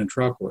court, in a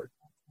trial court.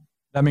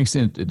 That makes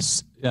sense.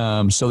 It's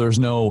so there's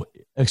no,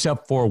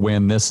 except for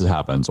when this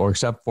happens, or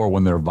except for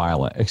when they're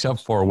violent,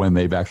 except for when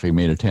they've actually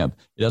made an attempt.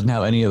 It doesn't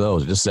have any of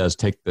those. It just says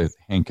take the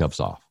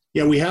handcuffs off.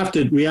 Yeah, we have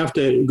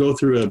to go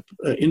through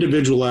a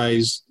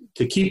individualized,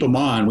 to keep them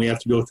on, we have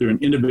to go through an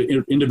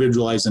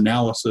individualized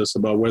analysis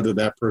about whether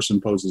that person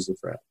poses a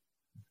threat,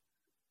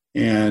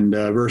 and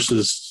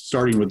versus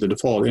starting with the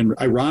default. And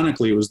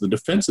ironically, it was the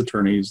defense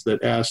attorneys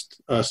that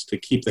asked us to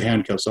keep the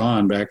handcuffs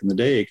on back in the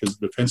day, because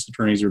the defense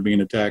attorneys are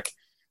being attacked,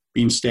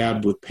 being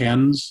stabbed with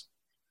pens,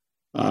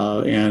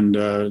 and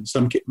there's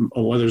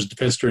a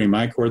defense attorney in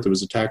my court that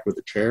was attacked with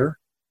a chair.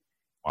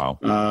 Wow.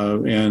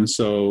 And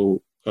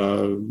so,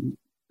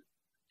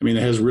 it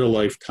has real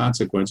life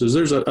consequences.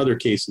 There's other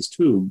cases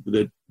too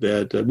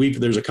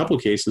there's a couple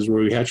cases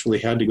where we actually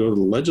had to go to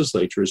the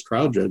legislature as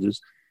trial judges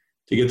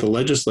to get the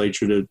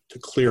legislature to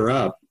clear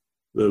up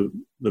the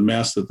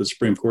mess that the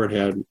Supreme Court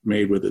had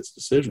made with its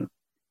decision.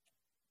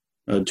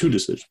 2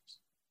 decisions.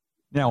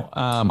 Now,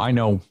 I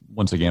know,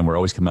 once again, we're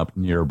always coming up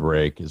near a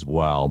break as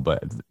well,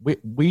 but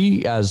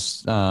we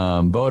as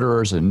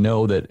voters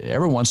know that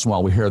every once in a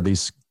while we hear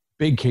these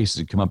big cases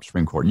that come up to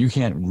Supreme Court. You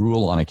can't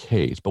rule on a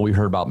case, but we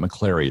heard about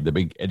McCleary, the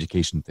big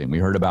education thing. We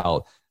heard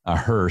about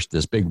Hearst,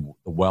 this big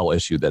well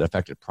issue that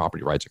affected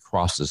property rights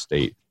across the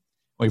state.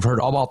 We've heard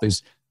all about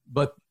these,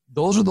 but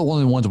those are the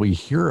only ones we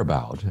hear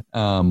about.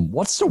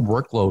 What's the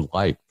workload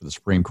like for the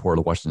Supreme Court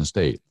of Washington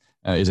State?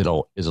 Is it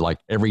like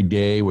every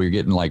day where you're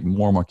getting like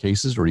more and more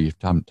cases, or do you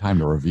have time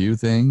to review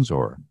things?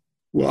 Or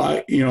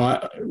well,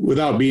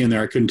 without being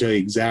there, I couldn't tell you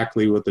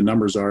exactly what the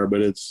numbers are,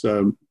 but it's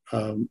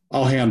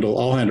I'll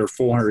handle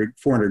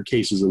 400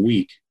 cases a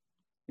week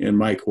in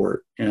my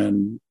court,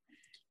 and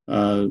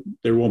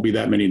there won't be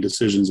that many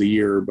decisions a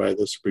year by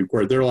the Supreme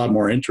Court. They're a lot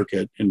more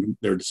intricate in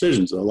their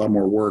decisions. A lot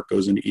more work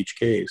goes into each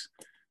case.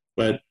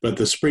 But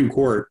the Supreme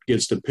Court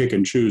gets to pick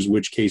and choose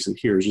which case it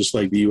hears, just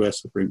like the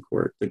U.S. Supreme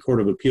Court. The Court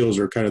of Appeals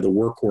are kind of the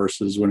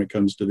workhorses when it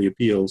comes to the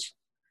appeals,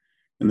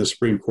 and the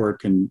Supreme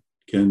Court can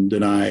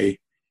deny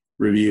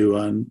review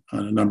on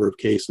a number of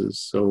cases.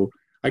 So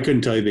I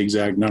couldn't tell you the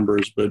exact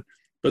numbers, but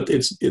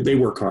they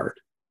work hard.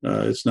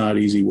 It's not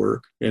easy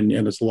work, and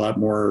it's a lot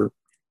more,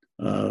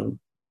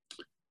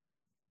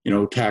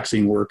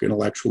 taxing work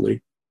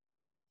intellectually.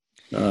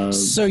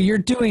 So you're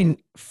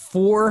doing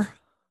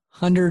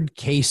 400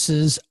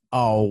 cases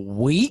a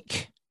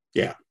week?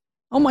 Yeah.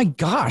 Oh my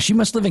gosh, you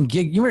must live in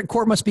your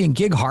court must be in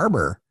Gig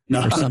Harbor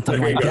or something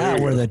like that,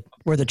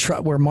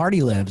 where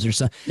Marty lives or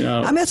something. Yeah.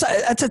 I mean,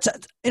 it's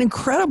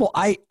incredible.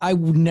 I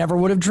never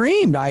would have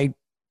dreamed.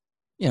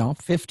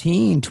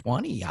 15,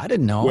 20. I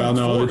didn't know. Well,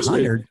 no,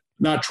 400.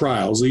 Not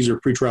trials. These are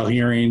pretrial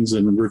hearings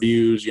and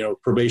reviews,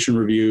 probation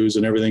reviews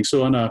and everything.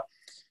 So on a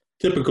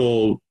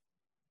typical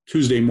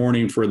Tuesday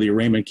morning for the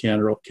arraignment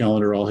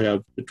calendar, I'll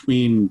have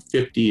between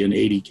 50 and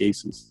 80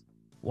 cases.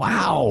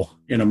 Wow.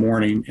 In a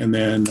morning. And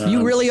then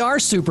you really are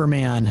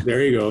Superman.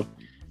 There you go.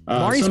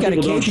 Marty's got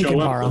a cape he can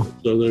borrow.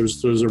 So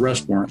there's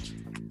arrest warrants.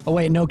 Oh,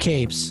 wait, no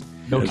capes.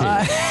 No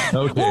capes.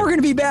 Well, we're going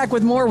to be back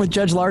with more with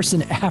Judge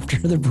Larson after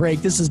the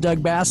break. This is Doug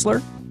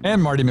Bassler.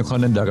 And Marty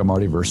McClendon, Doug and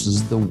Marty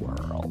versus the world.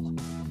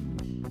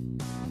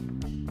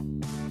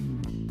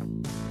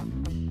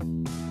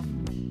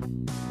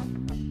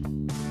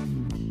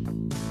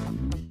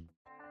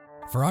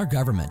 For our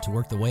government to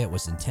work the way it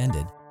was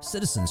intended,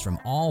 citizens from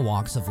all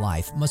walks of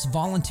life must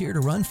volunteer to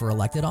run for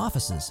elected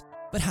offices.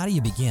 But how do you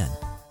begin?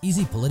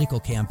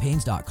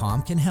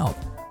 EasyPoliticalCampaigns.com can help.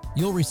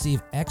 You'll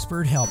receive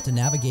expert help to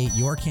navigate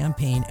your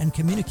campaign and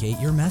communicate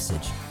your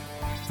message.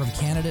 From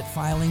candidate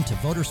filing to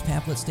voters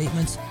pamphlet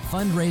statements,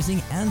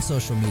 fundraising, and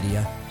social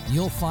media,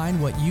 you'll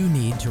find what you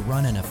need to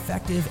run an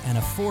effective and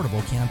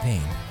affordable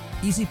campaign.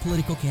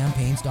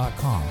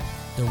 EasyPoliticalCampaigns.com.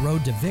 The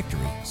road to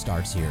victory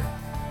starts here.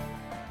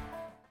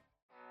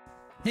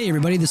 Hey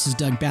everybody, this is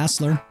Doug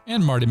Bassler.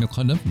 And Marty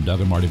McClendon from Doug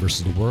and Marty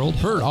versus the World,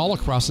 heard all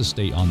across the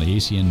state on the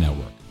ACN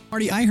network.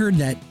 Marty, I heard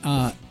that,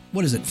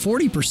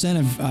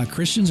 40% of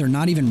Christians are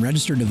not even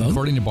registered to vote?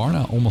 According to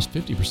Barna, almost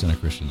 50%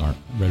 of Christians aren't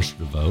registered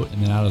to vote.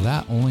 And then out of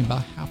that, only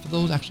about half of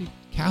those actually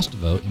cast a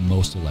vote in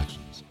most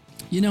elections.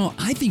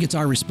 I think it's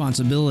our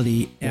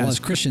responsibility as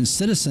Christian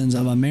citizens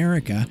of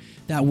America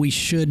that we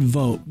should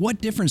vote.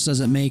 What difference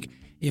does it make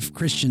if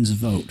Christians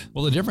vote?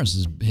 Well, the difference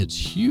is it's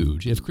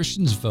huge. If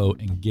Christians vote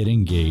and get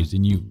engaged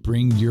and you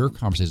bring your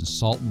conversation,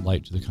 salt and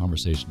light to the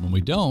conversation. When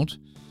we don't,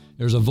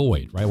 there's a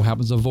void, right? What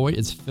happens to a void?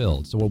 It's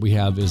filled. So what we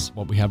have is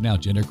what we have now,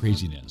 gender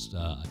craziness,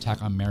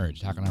 attack on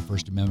marriage, attack on our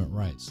First Amendment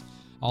rights.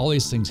 All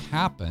these things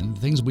happen. The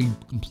things we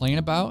complain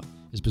about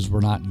is because we're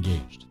not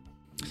engaged.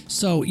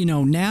 So,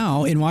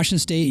 now in Washington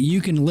State,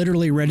 you can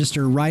literally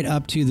register right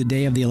up to the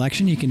day of the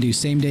election. You can do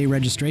same-day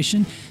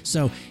registration.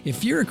 So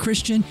if you're a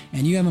Christian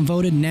and you haven't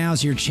voted,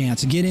 now's your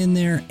chance. Get in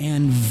there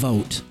and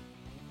vote.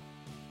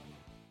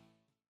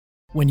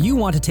 When you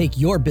want to take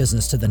your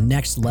business to the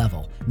next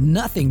level,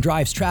 nothing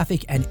drives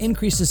traffic and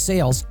increases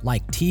sales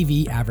like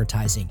TV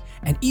advertising.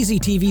 And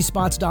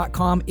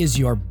EasyTVSpots.com is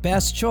your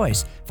best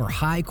choice for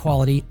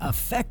high-quality,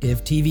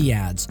 effective TV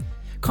ads.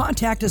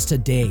 Contact us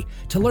today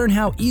to learn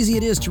how easy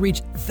it is to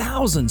reach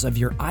thousands of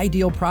your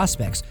ideal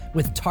prospects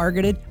with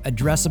targeted,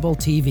 addressable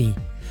TV.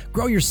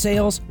 Grow your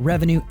sales,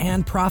 revenue,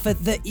 and profit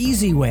the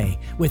easy way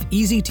with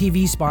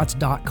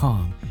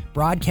EasyTVSpots.com.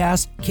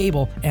 Broadcast,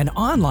 cable, and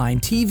online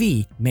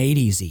TV made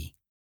easy.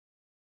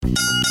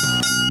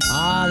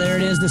 There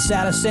it is, the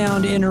saddest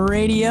sound in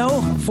radio.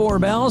 4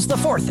 bells, the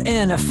fourth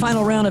and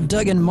final round of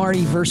Doug and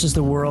Marty versus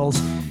the world.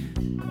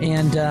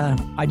 And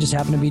I just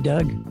happen to be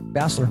Doug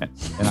Bassler.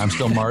 And I'm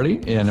still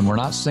Marty, and we're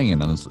not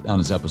singing on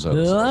this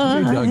episode.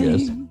 So Doug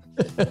is.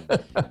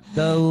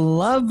 The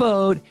Love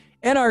Vote.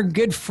 And our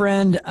good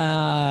friend,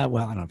 I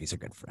don't know if he's a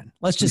good friend.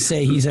 Let's just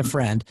say he's a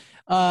friend.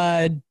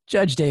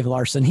 Judge Dave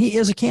Larson. He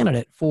is a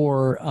candidate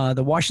for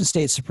the Washington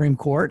State Supreme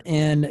Court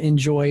and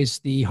enjoys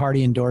the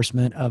hearty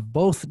endorsement of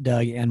both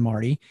Doug and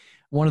Marty.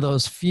 One of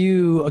those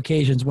few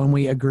occasions when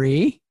we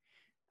agree.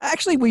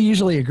 Actually, we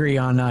usually agree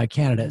on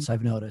candidates,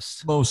 I've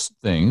noticed. Most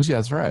things, yeah,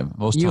 that's right.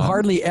 You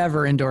hardly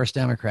ever endorse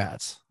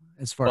Democrats,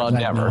 as far as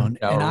I've known.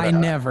 And I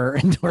never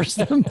endorse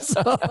them.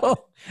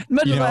 So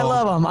much as I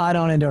love them, I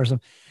don't endorse them.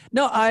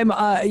 No, I'm,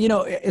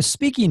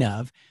 speaking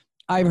of,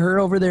 I've heard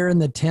over there in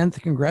the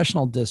 10th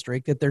Congressional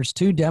District that there's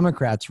 2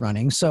 Democrats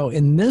running. So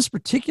in this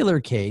particular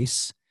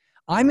case,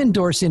 I'm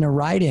endorsing a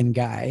write-in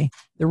guy.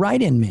 The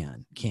write-in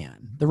man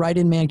can. The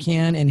write-in man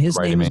can, and his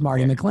name is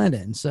Marty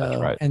McClendon.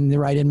 So, and the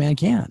write-in man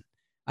can.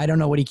 I don't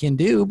know what he can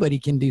do, but he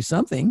can do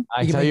something.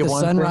 I tell you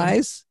one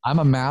thing, I'm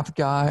a math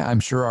guy. I'm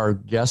sure our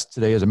guest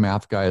today is a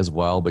math guy as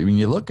well. But when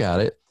you look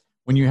at it,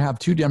 when you have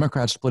 2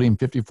 Democrats splitting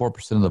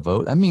 54% of the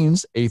vote, that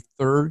means a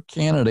third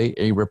candidate,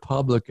 a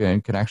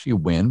Republican, can actually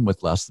win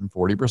with less than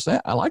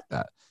 40%. I like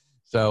that.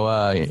 So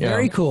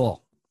very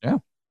cool. Yeah.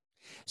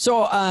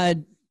 So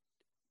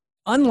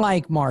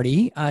unlike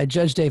Marty,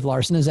 Judge Dave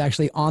Larson is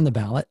actually on the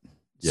ballot.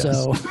 Yes.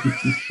 So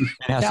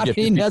not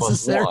being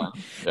necessary.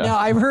 Yeah. Now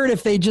I've heard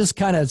if they just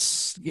kind of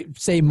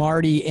say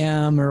Marty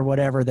M or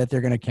whatever, that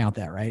they're going to count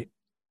that, right?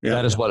 Yeah,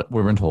 that is what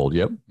we've been told.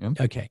 Yep.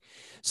 Okay.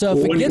 So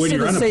if it gets to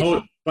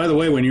the By the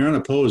way, when you're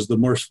unopposed, the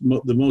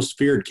most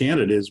feared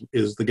candidate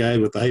is the guy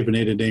with the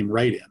hyphenated name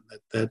write-in.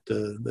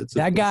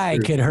 That guy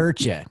could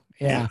hurt you.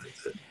 Yeah.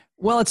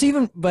 Well,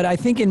 but I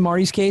think in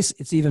Marty's case,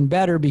 it's even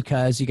better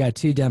because you got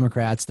two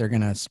Democrats. They're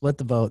going to split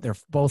the vote. They're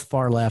both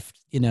far left,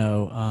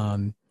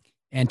 Antifa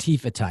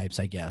types,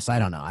 I guess. I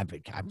don't know.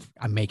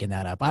 I'm making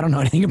that up. I don't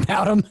know anything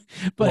about them.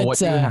 But what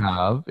you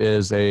have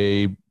is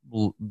a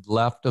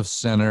left of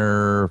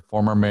center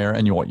former mayor,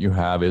 and what you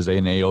have is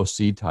an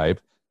AOC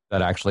type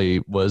that actually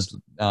was,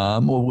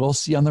 we'll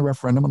see on the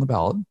referendum on the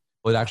ballot,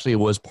 but actually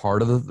was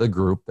part of the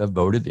group that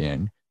voted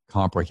in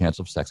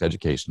comprehensive sex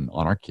education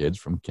on our kids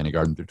from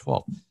kindergarten through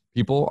 12.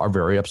 People are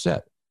very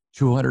upset.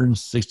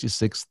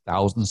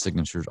 266,000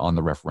 signatures on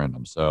the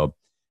referendum. So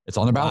it's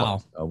on the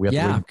ballot. Wow. We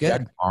have to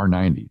reject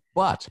R90.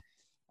 But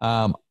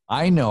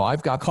I know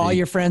I've got call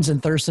your friends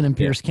in Thurston and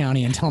Pierce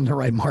County and tell them to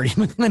write Marty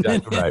McClendon.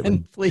 That's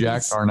right. Please.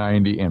 Reject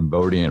R90 and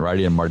vote in, write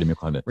in Marty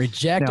McClendon.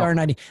 Reject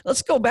R90.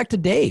 Let's go back to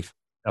Dave.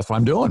 That's what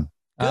I'm doing.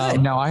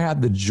 Good. Now, I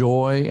had the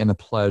joy and the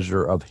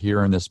pleasure of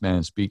hearing this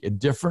man speak at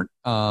different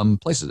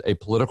places, a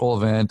political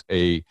event,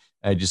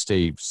 just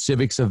a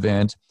civics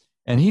event,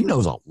 and he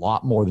knows a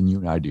lot more than you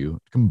and I do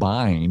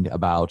combined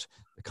about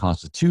the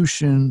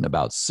Constitution,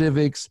 about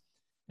civics.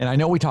 And I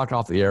know we talked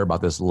off the air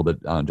about this a little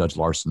bit, Judge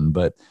Larson,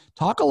 but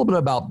talk a little bit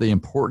about the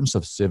importance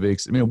of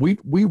civics. I mean,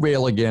 we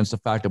rail against the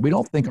fact that we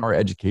don't think our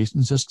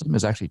education system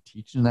is actually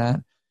teaching that.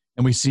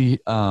 And we see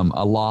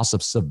a loss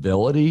of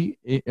civility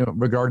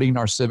regarding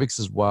our civics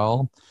as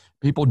well.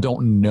 People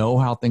don't know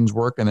how things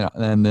work,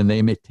 and then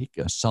they may take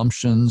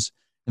assumptions.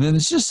 And then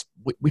it's just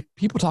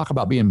people talk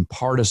about being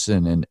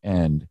partisan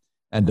and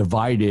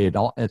divided.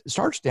 It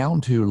starts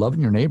down to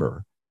loving your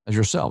neighbor as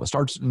yourself. It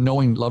starts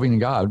loving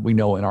God. We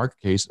know in our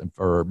case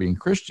for being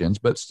Christians,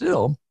 but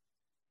still,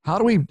 how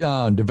do we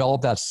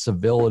develop that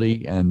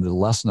civility and the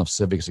lesson of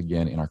civics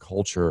again in our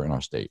culture and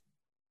our state?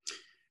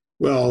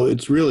 Well,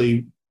 it's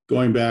really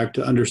going back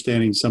to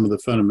understanding some of the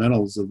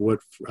fundamentals of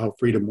how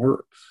freedom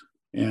works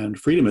and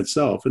freedom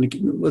itself. And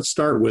let's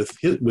start with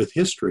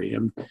history.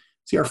 And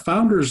see, our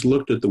founders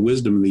looked at the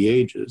wisdom of the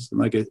ages. And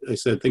like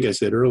I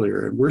said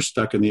earlier, and we're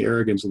stuck in the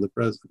arrogance of the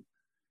present.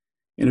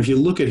 And if you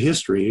look at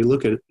history,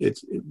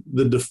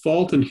 the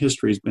default in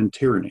history has been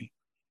tyranny.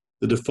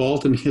 The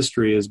default in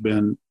history has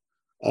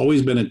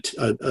always been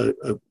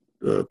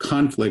a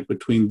conflict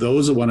between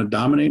those that want to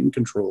dominate and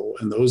control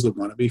and those that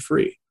want to be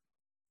free.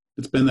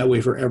 It's been that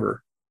way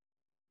forever.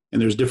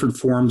 And there's different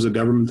forms of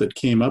government that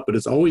came up, but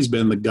it's always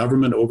been the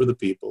government over the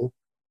people,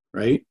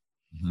 right?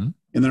 Mm-hmm.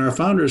 And then our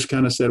founders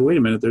kind of said, wait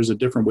a minute, there's a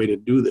different way to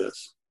do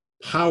this.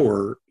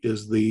 Power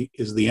is the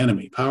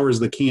enemy. Power is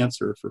the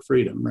cancer for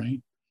freedom,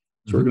 right?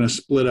 So we're going to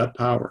split up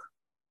power.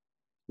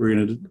 We're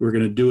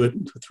going to do it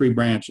to three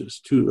branches,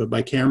 two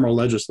bicameral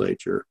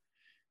legislature.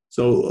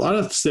 So a lot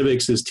of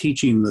civics is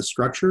teaching the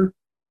structure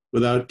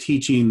without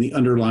teaching the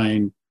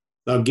underlying,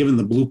 without giving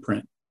the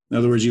blueprint. In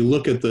other words, you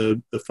look at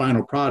the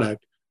final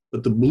product,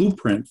 but the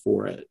blueprint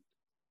for it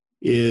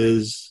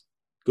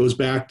goes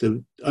back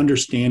to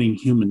understanding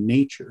human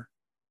nature.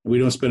 And we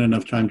don't spend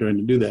enough time trying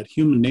to do that.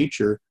 Human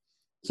nature,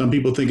 some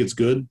people think it's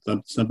good,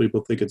 some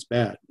people think it's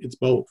bad. It's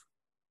both.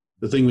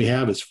 The thing we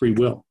have is free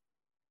will.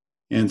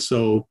 And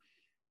so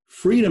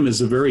freedom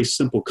is a very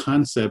simple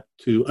concept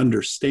to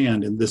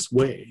understand in this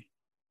way.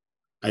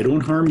 I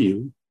don't harm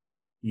you.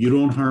 You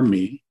don't harm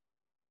me.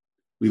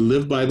 We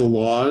live by the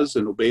laws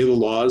and obey the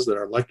laws that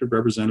our elected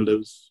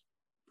representatives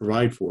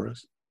provide for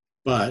us.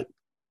 But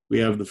we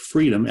have the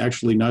freedom,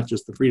 actually not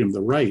just the freedom,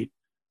 the right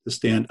to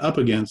stand up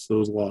against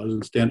those laws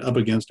and stand up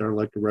against our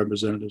elected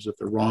representatives if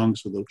they're wrong,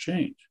 so they'll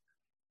change.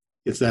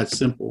 It's that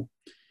simple.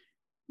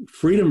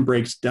 Freedom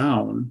breaks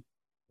down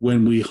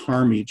when we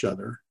harm each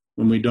other,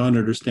 when we don't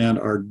understand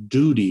our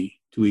duty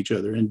to each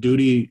other. And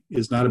duty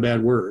is not a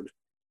bad word.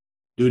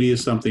 Duty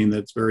is something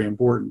that's very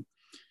important.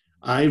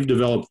 I've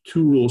developed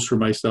two rules for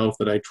myself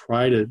that I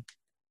try to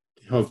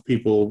help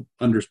people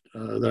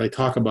that I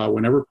talk about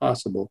whenever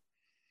possible.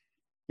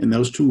 And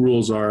those two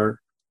rules are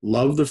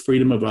love the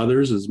freedom of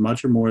others as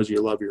much or more as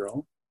you love your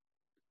own.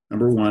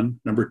 Number one.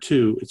 Number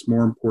two, it's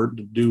more important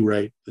to do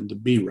right than to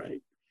be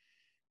right.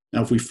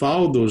 Now, if we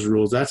follow those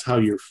rules, that's how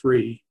you're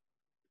free.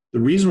 The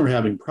reason we're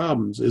having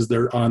problems is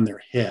they're on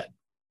their head.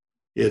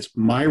 It's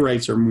my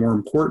rights are more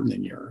important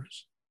than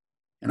yours.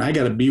 And I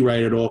got to be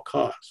right at all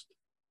costs.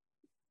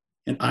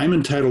 And I'm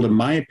entitled to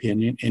my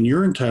opinion, and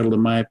you're entitled to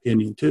my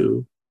opinion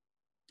too.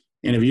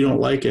 And if you don't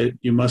like it,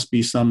 you must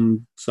be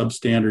some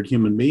substandard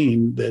human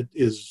being that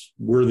is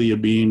worthy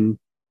of being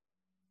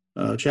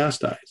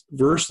chastised.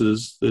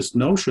 Versus this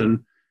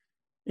notion,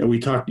 and we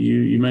talked,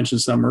 you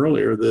mentioned something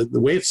earlier, the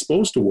way it's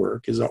supposed to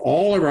work is that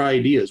all of our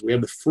ideas, we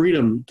have the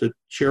freedom to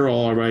share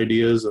all our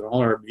ideas and all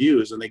our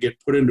views, and they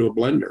get put into a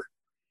blender.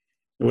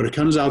 And when it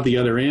comes out the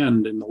other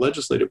end in the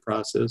legislative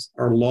process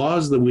are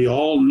laws that we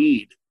all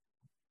need.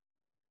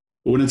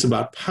 But when it's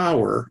about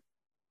power,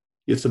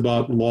 it's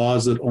about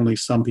laws that only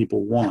some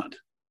people want.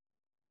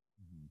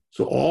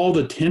 So all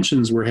the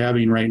tensions we're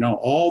having right now,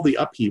 all the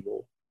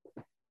upheaval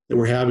that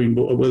we're having,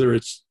 whether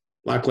it's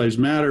Black Lives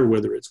Matter,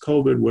 whether it's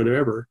COVID,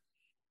 whatever,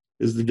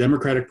 is the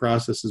democratic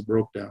process is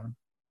broke down.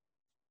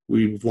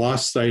 We've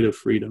lost sight of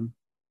freedom.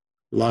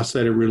 We lost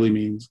sight of really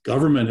means.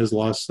 Government has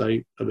lost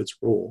sight of its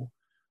role.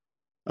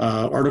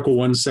 Article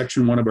 1,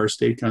 Section 1 of our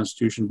state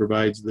constitution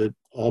provides that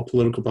all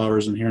political power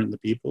is inherent in the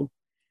people.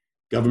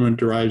 Government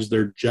derives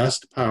their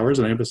just powers,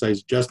 and I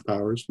emphasize just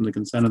powers, from the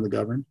consent of the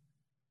governed.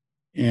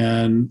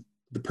 And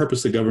the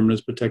purpose of government is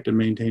to protect and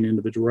maintain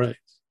individual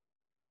rights.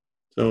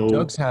 So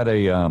Doug's had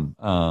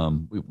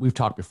we've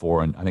talked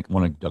before, and I think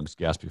one of Doug's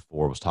guests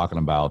before was talking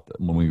about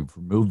when we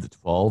removed the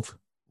 12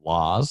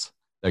 laws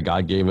that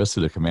God gave us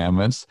through the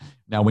commandments.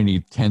 Now we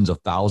need tens of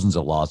thousands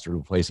of laws to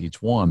replace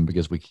each one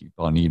because we keep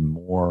on needing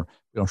more.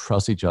 We don't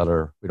trust each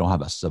other. We don't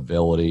have that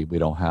civility. We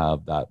don't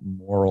have that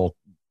moral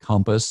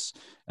compass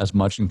as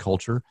much in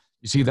culture.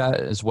 You see that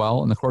as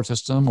well in the court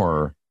system,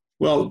 or?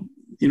 Well,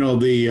 you know,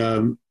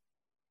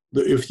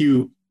 if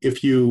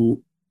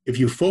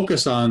you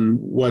focus on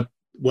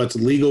what's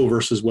legal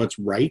versus what's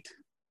right,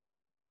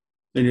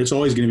 then it's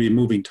always going to be a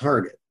moving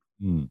target.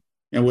 Mm.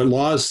 And what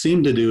laws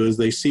seem to do is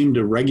they seem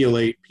to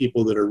regulate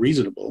people that are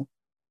reasonable,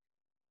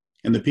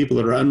 and the people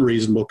that are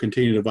unreasonable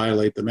continue to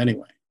violate them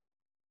anyway.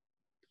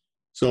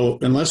 So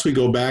unless we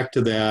go back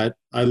to that,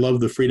 I love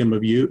the freedom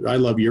of you. I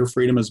love your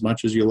freedom as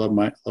much as you love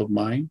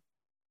mine.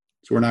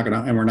 So we're not going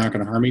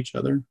to harm each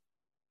other.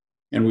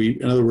 And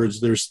in other words,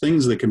 there's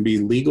things that can be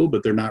legal,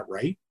 but they're not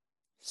right.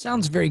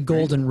 Sounds very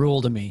golden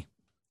rule to me.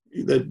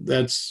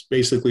 That's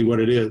basically what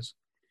it is.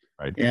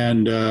 Right.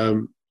 And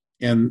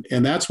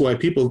that's why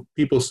people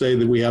say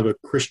that we have a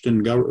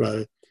Christian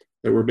government,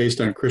 that we're based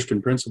on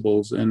Christian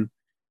principles, and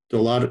to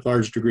a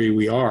large degree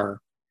we are.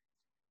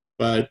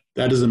 But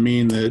that doesn't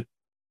mean that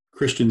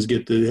Christians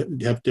get to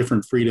have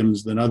different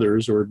freedoms than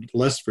others or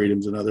less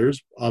freedoms than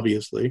others,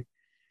 obviously.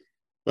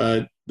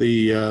 But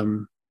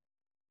the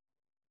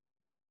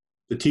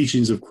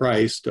teachings of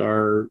Christ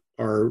are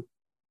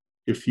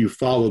if you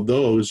follow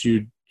those,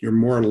 you're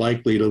more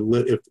likely to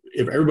live.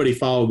 If everybody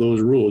followed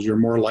those rules, you're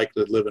more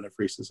likely to live in a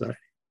free society.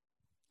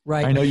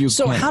 Right. I know you.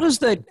 So can. how does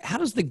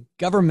the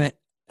government,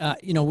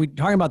 we're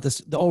talking about this,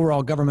 the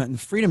overall government and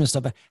freedom and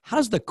stuff, but how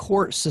does the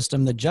court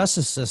system, the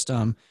justice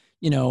system,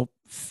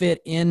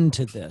 fit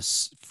into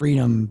this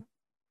freedom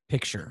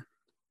picture?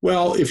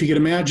 Well, if you can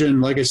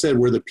imagine, like I said,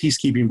 we're the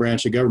peacekeeping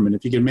branch of government.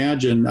 If you can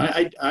imagine,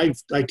 I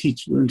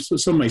teach in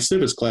some of my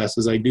civics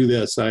classes. I do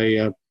this.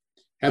 I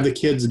have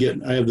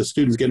the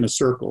students get in a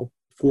circle,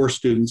 4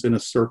 students in a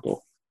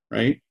circle,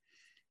 right?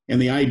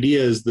 And the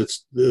idea is that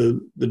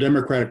the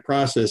democratic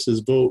process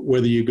is vote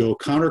whether you go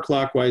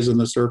counterclockwise in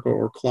the circle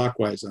or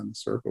clockwise on the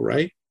circle,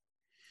 right?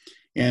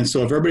 And so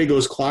if everybody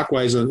goes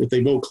clockwise, if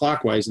they vote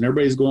clockwise and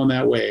everybody's going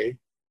that way,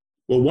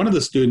 well, one of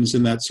the students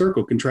in that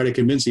circle can try to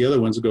convince the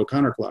other ones to go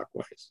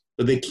counterclockwise,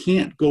 but they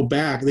can't go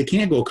back. They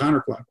can't go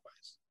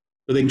counterclockwise,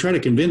 but they can try to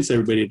convince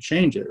everybody to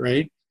change it,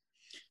 right?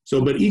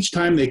 So, but each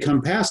time they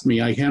come past me,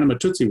 I hand them a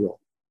Tootsie Roll,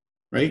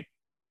 right?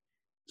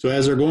 So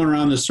as they're going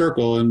around this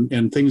circle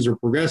and things are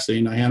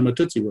progressing, I hand them a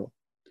Tootsie Roll.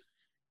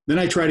 Then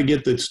I try to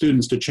get the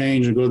students to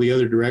change and go the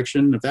other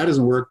direction. If that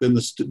doesn't work, then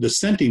the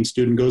dissenting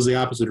student goes the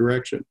opposite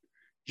direction,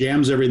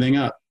 jams everything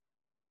up.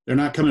 They're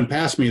not coming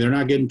past me. They're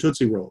not getting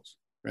Tootsie Rolls,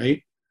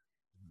 right?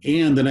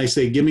 And then I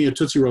say, give me a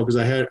Tootsie Roll because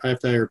I have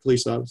to hire a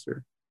police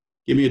officer.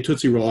 Give me a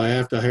Tootsie Roll. I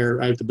have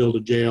to build a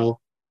jail.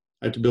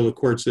 I have to build a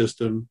court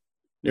system,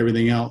 and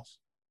everything else.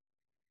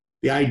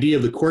 The idea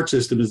of the court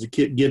system is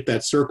to get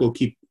that circle,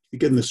 keep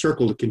getting the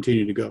circle to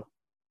continue to go.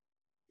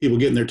 People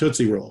getting their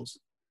Tootsie Rolls.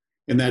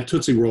 And that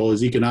Tootsie Roll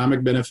is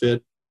economic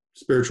benefit,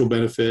 spiritual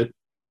benefit,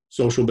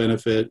 social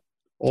benefit,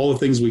 all the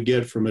things we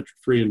get from a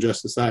free and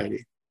just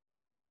society.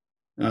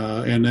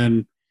 But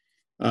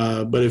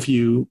if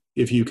you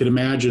could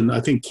imagine,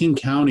 I think King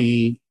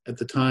County at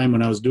the time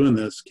when I was doing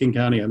this, King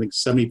County, I think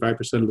 75%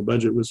 of the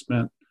budget was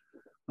spent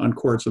on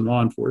courts and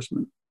law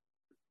enforcement.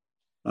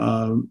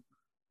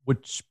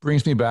 Which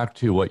brings me back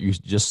to what you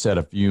just said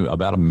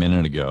about a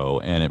minute ago,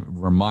 and it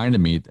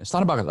reminded me, it's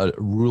not about a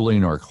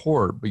ruling or a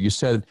court, but you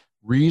said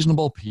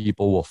reasonable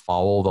people will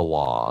follow the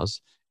laws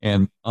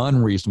and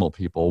unreasonable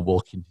people will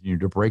continue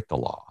to break the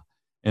law.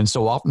 And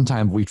so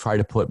oftentimes we try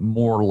to put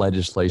more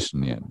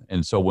legislation in.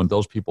 And so when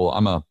those people,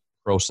 I'm a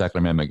pro-Second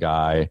Amendment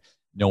guy,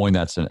 knowing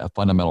that's a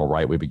fundamental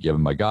right we've been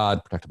given by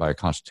God, protected by our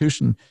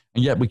Constitution,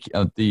 and yet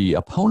the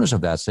opponents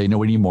of that say, no,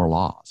 we need more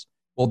laws.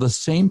 Well, the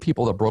same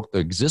people that broke the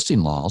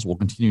existing laws will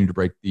continue to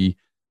break the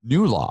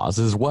new laws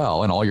as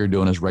well, and all you're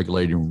doing is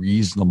regulating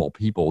reasonable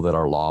people that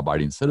are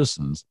law-abiding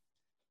citizens.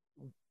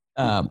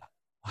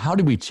 How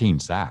do we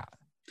change that?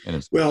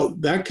 Well,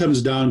 that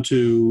comes down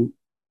to,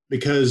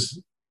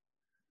 because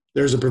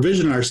there's a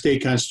provision in our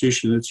state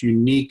constitution that's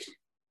unique.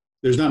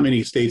 There's not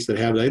many states that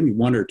have that. I think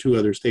 1 or 2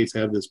 other states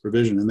have this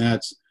provision, and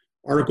that's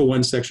Article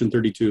 1, Section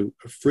 32.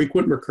 A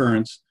frequent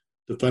recurrence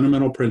to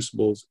fundamental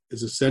principles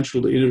is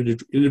essential to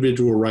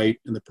individual right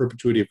and the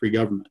perpetuity of free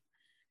government.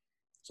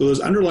 So those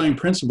underlying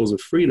principles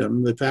of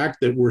freedom, the fact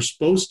that we're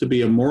supposed to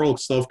be a moral,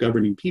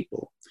 self-governing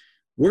people,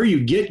 where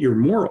you get your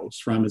morals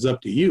from is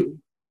up to you.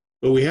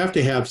 But we have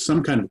to have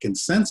some kind of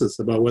consensus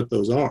about what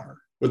those are,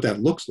 what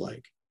that looks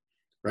like,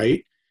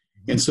 right?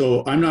 And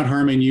so I'm not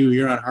harming you,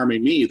 you're not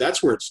harming me.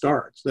 That's where it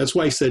starts. That's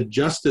why I said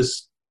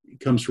justice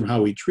comes from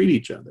how we treat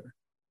each other,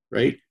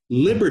 right?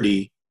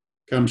 Liberty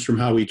comes from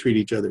how we treat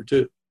each other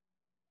too.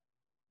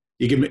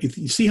 You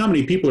see how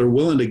many people are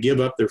willing to give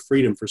up their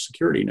freedom for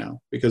security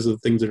now because of the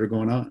things that are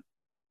going on.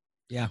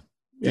 Yeah.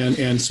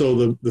 And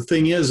so the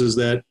thing is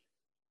that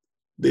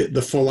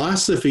the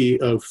philosophy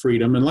of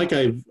freedom, and like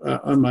I've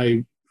on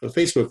my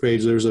Facebook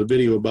page, there's a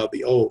video about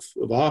the oath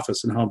of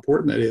office and how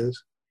important that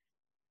is.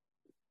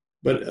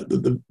 But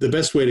the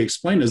best way to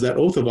explain is that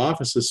oath of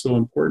office is so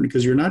important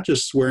because you're not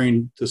just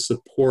swearing to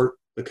support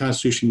the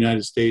Constitution of the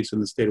United States and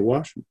the state of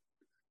Washington.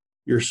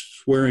 You're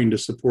swearing to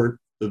support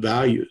the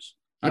values,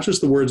 not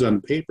just the words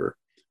on paper,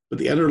 but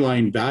the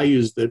underlying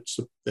values that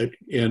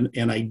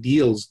and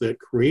ideals that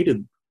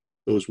created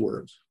those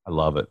words. I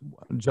love it.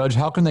 Judge,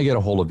 how can they get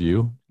a hold of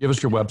you? Give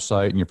us your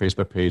website and your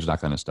Facebook page, that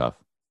kind of stuff.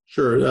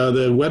 Sure.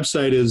 The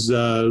website is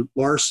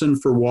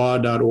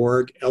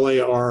larsonforwa.org,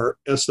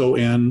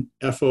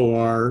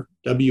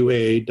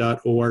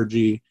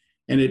 LARSONFORWA.org,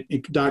 and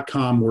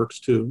 .com works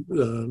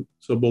too,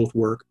 so both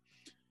work.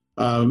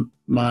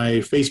 My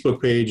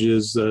Facebook page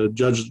is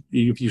Judge.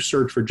 If you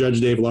search for Judge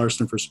Dave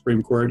Larson for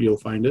Supreme Court, you'll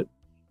find it.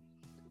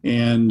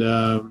 And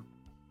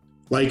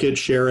like it,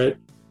 share it,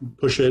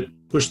 push the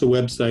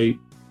website,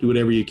 do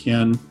whatever you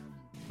can,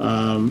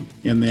 and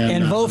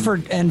then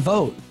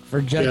vote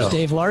for Judge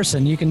Dave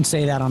Larson. You can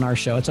say that on our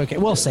show. It's okay.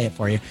 We'll say it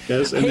for you.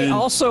 Yes, hey,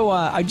 also,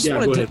 I just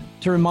wanted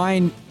to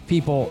remind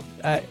people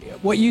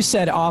what you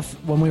said off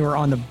when we were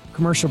on the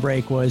commercial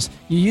break was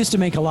you used to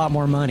make a lot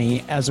more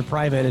money as a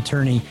private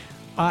attorney.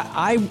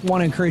 I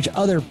want to encourage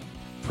other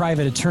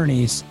private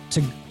attorneys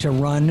to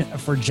run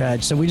for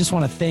judge. So we just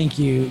want to thank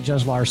you,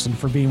 Judge Larson,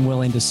 for being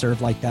willing to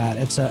serve like that.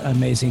 It's an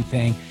amazing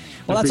thing.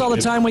 Well, that's all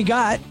the time we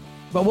got,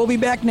 but we'll be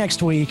back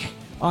next week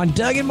on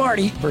Doug and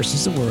Marty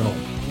versus the World.